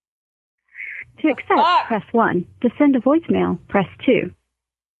 To accept, press 1. To send a voicemail, press 2.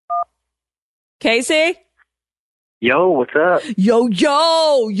 Casey? Yo, what's up? Yo,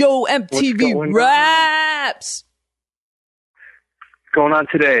 MTV Raps. What's going on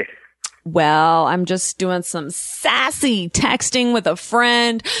today? Well, I'm just doing some sassy texting with a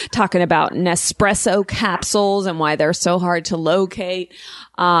friend, talking about Nespresso capsules and why they're so hard to locate.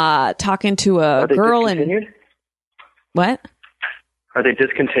 Talking to a girl in... What? Are they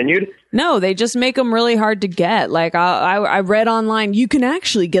discontinued? No, they just make them really hard to get. Like, I read online, you can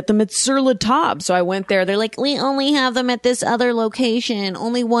actually get them at Sur La Table. So I went there. They're like, we only have them at this other location.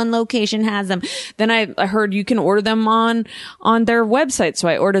 Only one location has them. Then I heard you can order them on their website. So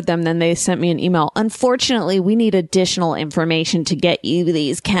I ordered them. Then they sent me an email. Unfortunately, we need additional information to get you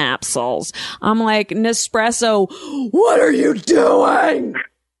these capsules. I'm like, Nespresso, what are you doing?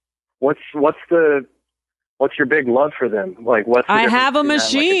 What's your big love for them? Like, I have a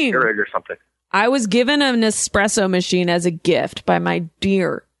machine. Like a Keurig or something. I was given an Nespresso machine as a gift by my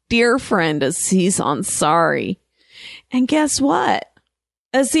dear friend Aziz Ansari. And guess what?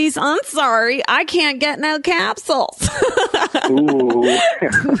 Aziz Ansari, I can't get no capsules. Ooh.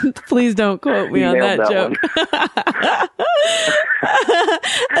 Please don't quote me on that joke.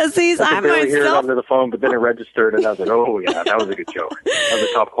 Aziz, I barely hear it myself under the phone, but then it registered, and I was like, "Oh yeah, that was a good joke. That was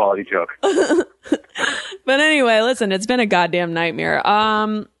a top quality joke." But anyway, listen, it's been a goddamn nightmare.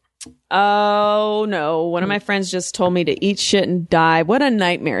 Oh no, one of my friends just told me to eat shit and die. What a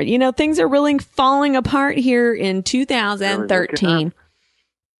nightmare. You know, things are really falling apart here in 2013.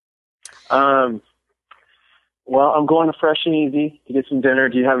 Well, I'm going to Fresh and Easy to get some dinner.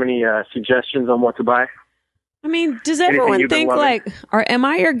 Do you have any suggestions on what to buy? I mean, does Anything everyone you've been think loving? like, or am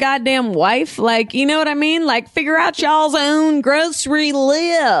I your goddamn wife? Like, you know what I mean? Like, figure out y'all's own grocery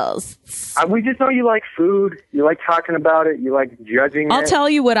lists. We just know you like food. You like talking about it. You like judging I'll it. tell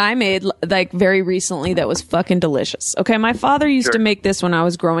you what I made like very recently that was fucking delicious. Okay, my father used to make this when I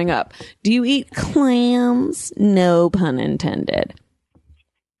was growing up. Do you eat clams? No pun intended.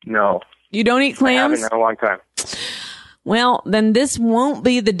 No. You don't eat I haven't clams? in a long time. Well, then this won't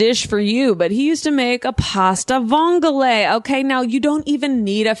be the dish for you, but he used to make a pasta vongole. Okay, now you don't even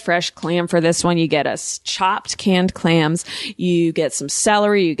need a fresh clam for this one. You get chopped canned clams. You get some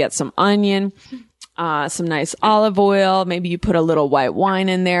celery. You get some onion, some nice olive oil. Maybe you put a little white wine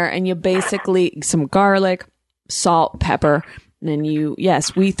in there, and you basically some garlic, salt, pepper. And then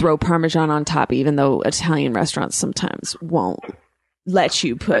we throw Parmesan on top, even though Italian restaurants sometimes won't let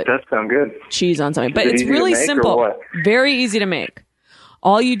you put That sounds good. cheese on something, but Is it it's easy to really make or simple. what? Very easy to make.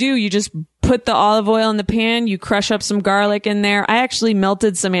 All you do, you just put the olive oil in the pan, you crush up some garlic in there. I actually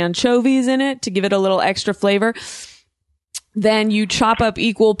melted some anchovies in it to give it a little extra flavor. Then you chop up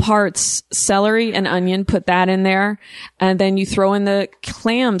equal parts celery and onion, put that in there, and then you throw in the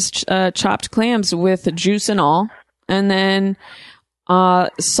clams, chopped clams with juice and all, and then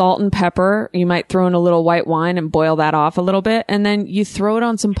salt and pepper. You might throw in a little white wine and boil that off a little bit. And then you throw it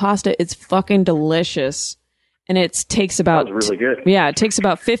on some pasta. It's fucking delicious. And it takes about, That was really good. yeah, it takes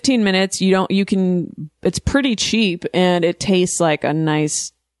about 15 minutes. It's pretty cheap and it tastes like a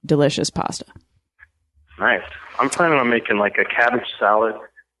nice, delicious pasta. Nice. I'm planning on making like a cabbage salad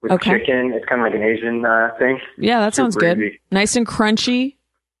with Okay. chicken. It's kind of like an Asian thing. Yeah, that sounds Super good. easy. Nice and crunchy.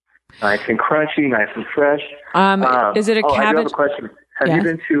 Nice and crunchy, nice and fresh. Is it a I do have cabbage? a question. Have Yeah. you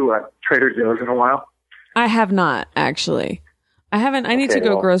been to Trader Joe's in a while? I have not, actually. I haven't. I need Okay, to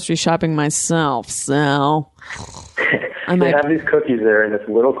go well- grocery shopping myself, so I They might. have these cookies there in this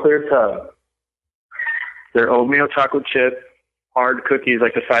little clear tub. They're oatmeal chocolate chip, hard cookies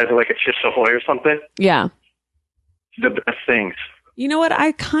like the size of like a Chips Ahoy or something. Yeah. The best things. You know what?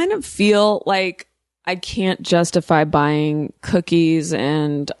 I kind of feel like I can't justify buying cookies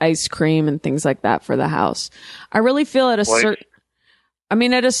and ice cream and things like that for the house. I really feel at a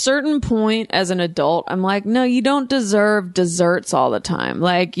certain point as an adult, I'm like, no, you don't deserve desserts all the time.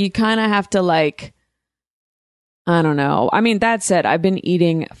 Like, you kind of have to like, I don't know. I mean, that said, I've been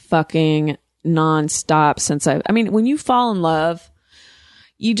eating fucking nonstop since when you fall in love,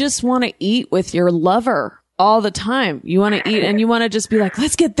 you just want to eat with your lover all the time. You want to eat and you want to just be like,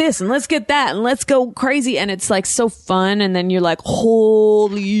 let's get this and let's get that and let's go crazy. And it's like so fun. And then you're like,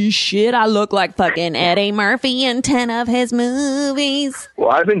 holy shit, I look like fucking Eddie Murphy in 10 of his movies. Well,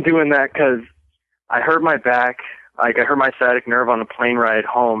 I've been doing that because I hurt my back. Like I hurt my sciatic nerve on the plane ride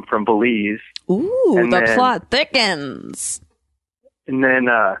home from Belize. Ooh, And the then- plot thickens. And then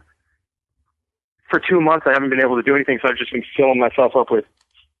for 2 months, I haven't been able to do anything. So I've just been filling myself up with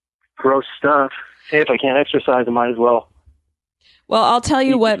gross stuff. Hey, if I can't exercise, I might as well. Well, I'll tell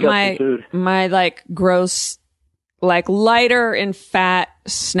you Eat what disgusting food. my like gross, like lighter in fat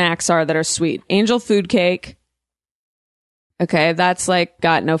snacks are that are sweet. Angel food cake. Okay, that's like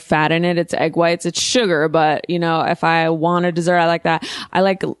got no fat in it. It's egg whites. It's sugar, but you know, if I want a dessert, I like that. I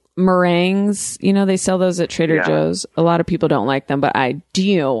like meringues. You know, they sell those at Trader Yeah. Joe's. A lot of people don't like them, but I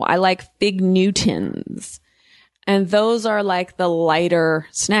do. I like Fig Newtons. And those are like the lighter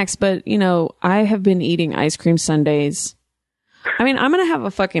snacks. But, you know, I have been eating ice cream sundaes. I mean, I'm going to have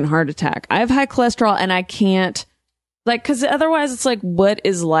a fucking heart attack. I have high cholesterol and I can't, like, because otherwise it's like, what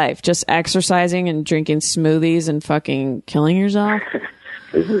is life? Just exercising and drinking smoothies and fucking killing yourself?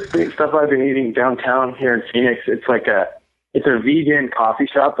 This is the stuff I've been eating downtown here in Phoenix. It's like it's a vegan coffee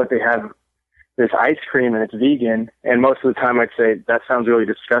shop, but they have this ice cream and it's vegan. And most of the time I'd say, that sounds really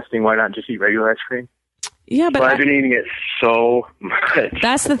disgusting. Why not just eat regular ice cream? Yeah, but I've been eating it so much.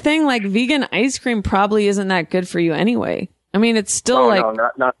 that's the thing. Like, vegan ice cream probably isn't that good for you anyway. I mean, it's still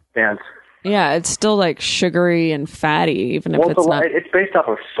not fans. Yeah, it's still like sugary and fatty, even if Well, it's not. it's based off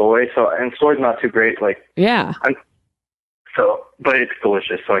of soy, and soy's not too great. Like, Yeah. but it's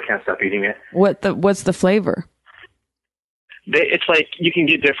delicious, so I can't stop eating it. What's the flavor? It's like you can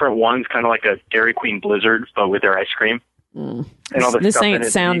get different ones, kind of like a Dairy Queen Blizzard, but with their ice cream. And all the This stuff in ain't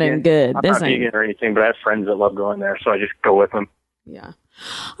it's sounding vegan. good. I'm This not ain't. vegan or anything, but I have friends that love going there, so I just go with them. Yeah.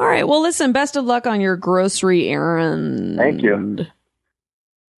 All right. Well, listen. Best of luck on your grocery errand. Thank you.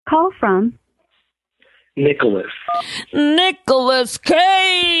 Call from Nicholas. Nicolas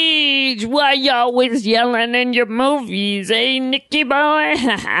Cage, why you always yelling in your movies, eh, Nicky boy?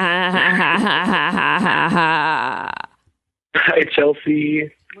 Hi,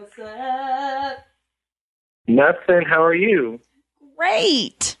 Chelsea. What's up? Nothing. How are you?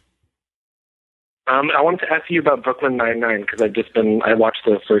 Great. I wanted to ask you about Brooklyn Nine-Nine because I watched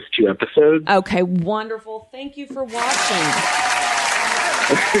the first 2 episodes. Okay, wonderful. Thank you for watching.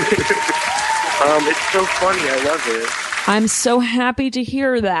 It's so funny. I love it. I'm so happy to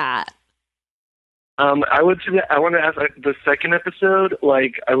hear that. I want to ask the second episode.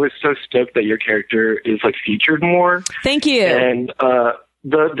 Like, I was so stoked that your character is like featured more. Thank you. And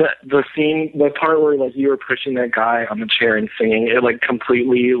the scene, the part where like you were pushing that guy on the chair and singing, it like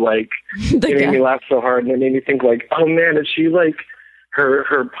completely like it made me laugh so hard, and it made me think like, oh man, is she like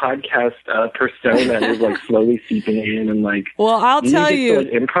her podcast persona is like slowly seeping in and like. Well, I'll tell you,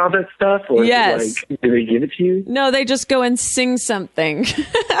 like, improv and stuff. Or yes. Like, do they give it to you? No, they just go and sing something.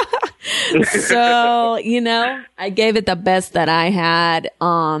 So, I gave it the best that I had.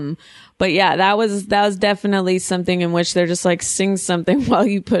 But yeah, that was definitely something in which they're just like sing something while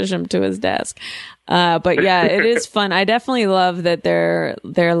you push him to his desk. But yeah, it is fun. I definitely love that they're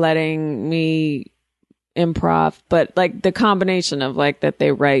letting me improv, but like the combination of like that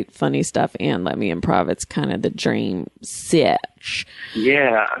they write funny stuff and let me improv, it's kind of the dream sitch.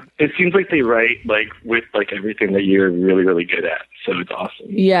 Yeah, it seems like they write like with like everything that you're really, really good at. So it's awesome.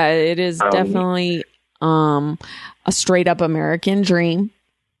 Yeah, it is definitely a straight up American dream.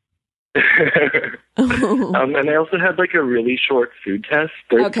 And I also had like a really short food test.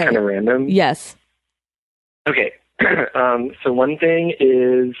 They're kind of random. Yes. Okay. So one thing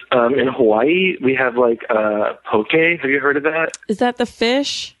is in Hawaii we have like poke. Have you heard of that? Is that the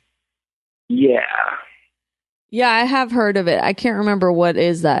fish? Yeah. Yeah, I have heard of it. I can't remember what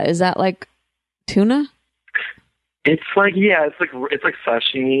is that. Is that like tuna? It's like it's like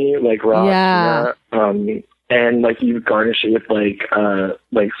sashimi, like raw tuna. And like you garnish it with like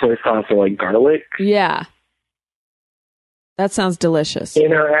soy sauce or like garlic. Yeah. That sounds delicious.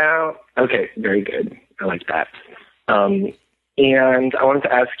 In or out? Okay, very good. I like that. And I wanted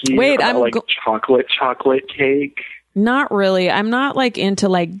to ask you about chocolate cake. Not really. I'm not like into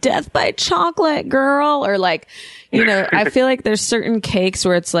like death by chocolate girl or like, I feel like there's certain cakes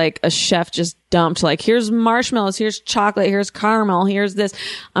where it's like a chef just dumped like, here's marshmallows, here's chocolate, here's caramel, here's this.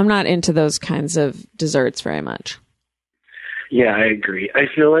 I'm not into those kinds of desserts very much. Yeah, I agree. I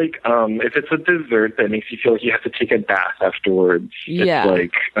feel like if it's a dessert that makes you feel like you have to take a bath afterwards, it's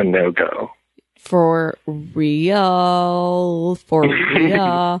like a no-go. For real.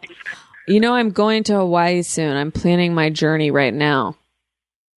 I'm going to Hawaii soon. I'm planning my journey right now.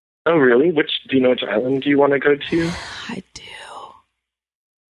 Oh, really? Do you know which island do you want to go to? I do.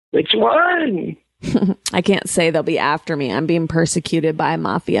 Which one? I can't say they'll be after me. I'm being persecuted by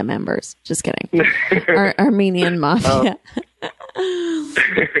mafia members. Just kidding. Armenian mafia.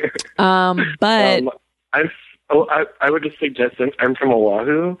 But I would just suggest I'm from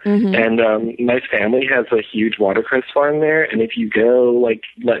Oahu, and my family has a huge watercress farm there. And if you go, like,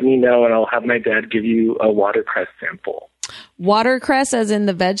 let me know, and I'll have my dad give you a watercress sample. Watercress, as in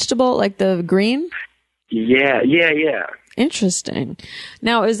the vegetable, like the green? Yeah. Interesting.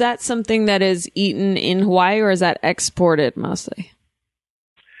 Now, is that something that is eaten in Hawaii, or is that exported mostly?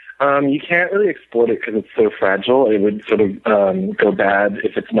 You can't really export it because it's so fragile. It would sort of go bad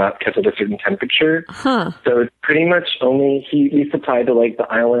if it's not kept at a certain temperature. Huh. So it's pretty much only we supply to like the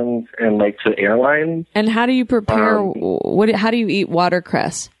islands and like to airlines. And how do you prepare? How do you eat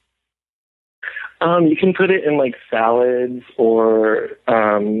watercress? You can put it in like salads or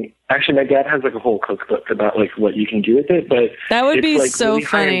actually my dad has like a whole cookbook about like what you can do with it, but that would be like so really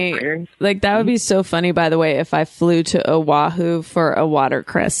funny. Like that would be so funny, by the way, if I flew to Oahu for a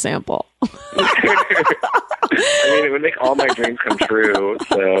watercress sample. I mean, it would make all my dreams come true.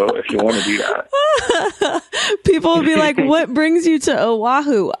 So if you want to do that, people would be like, "What brings you to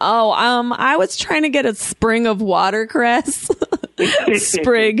Oahu?" Oh, I was trying to get a sprig of watercress.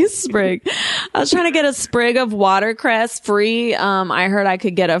 sprig. I was trying to get a sprig of watercress free. I heard I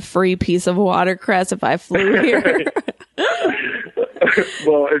could get a free piece of watercress if I flew here.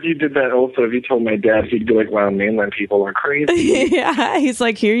 Well, if you did that also, if you told my dad, he'd be like, wow, mainland people are crazy. Yeah, he's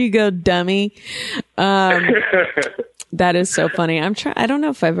like, here you go, dummy. That is so funny. I don't know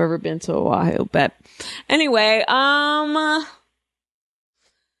if I've ever been to Oahu, but anyway,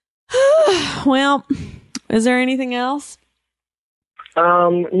 well, is there anything else?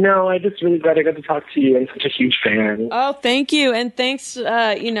 No, I just really glad I got to talk to you. I'm such a huge fan. Oh, thank you. And thanks,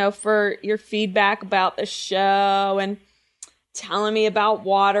 for your feedback about the show and telling me about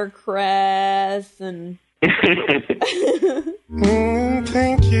watercress and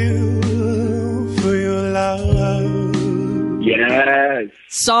thank you for your love. Yes.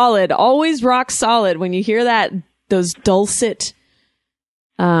 Solid. Always rock solid. When you hear those dulcet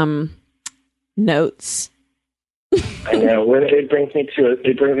notes, I know. When it brings me to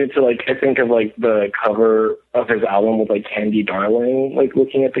like, I think of like the cover of his album with like Candy Darling, like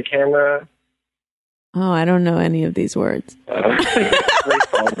looking at the camera. Oh, I don't know any of these words. Very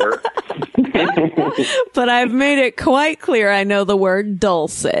somber. But I've made it quite clear I know the word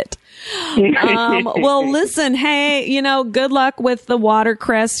dulcet. Well, listen, hey, good luck with the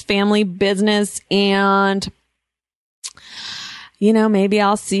Watercress family business, and, maybe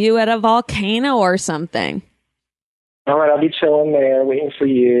I'll see you at a volcano or something. All right, I'll be chilling there, waiting for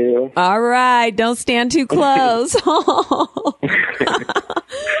you. All right, don't stand too close. All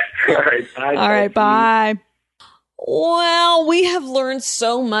right, bye. All right, bye. Well, we have learned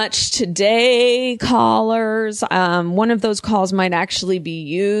so much today, callers. One of those calls might actually be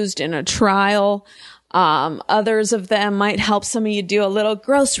used in a trial. Others of them might help some of you do a little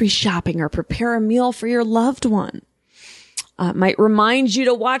grocery shopping or prepare a meal for your loved one. Might remind you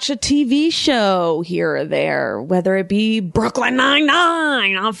to watch a TV show here or there, whether it be Brooklyn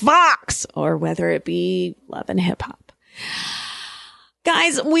Nine-Nine on Fox or whether it be Love and Hip Hop.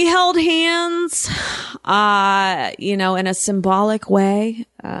 Guys, we held hands, in a symbolic way,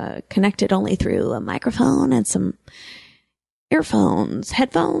 connected only through a microphone and some earphones,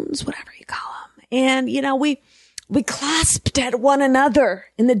 headphones, whatever you call them. And, we clasped at one another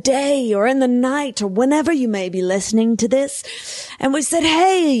in the day or in the night or whenever you may be listening to this. And we said,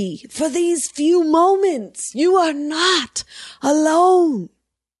 hey, for these few moments, you are not alone.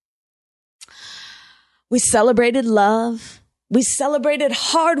 We celebrated love. We celebrated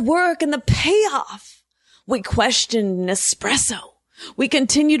hard work and the payoff. We questioned Nespresso. We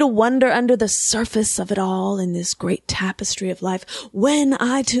continue to wonder under the surface of it all in this great tapestry of life when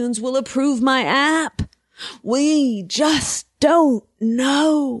iTunes will approve my app. We just don't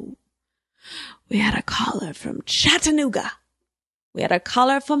know. We had a caller from Chattanooga. We had a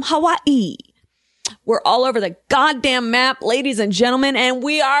caller from Hawaii. We're all over the goddamn map, ladies and gentlemen, and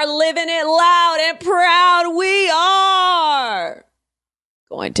we are living it loud and proud. We are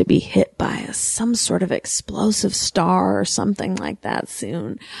going to be hit by some sort of explosive star or something like that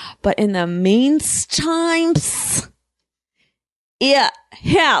soon. But in the meantime, it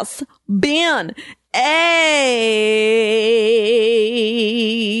has been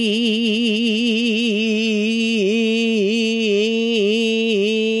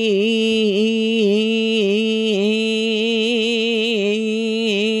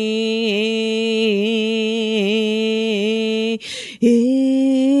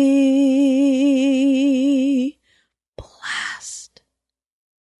blast.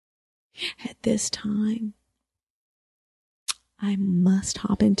 At this time, I must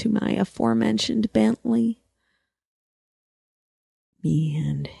hop into my aforementioned Bentley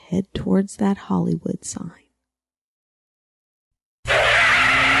and head towards that Hollywood sign.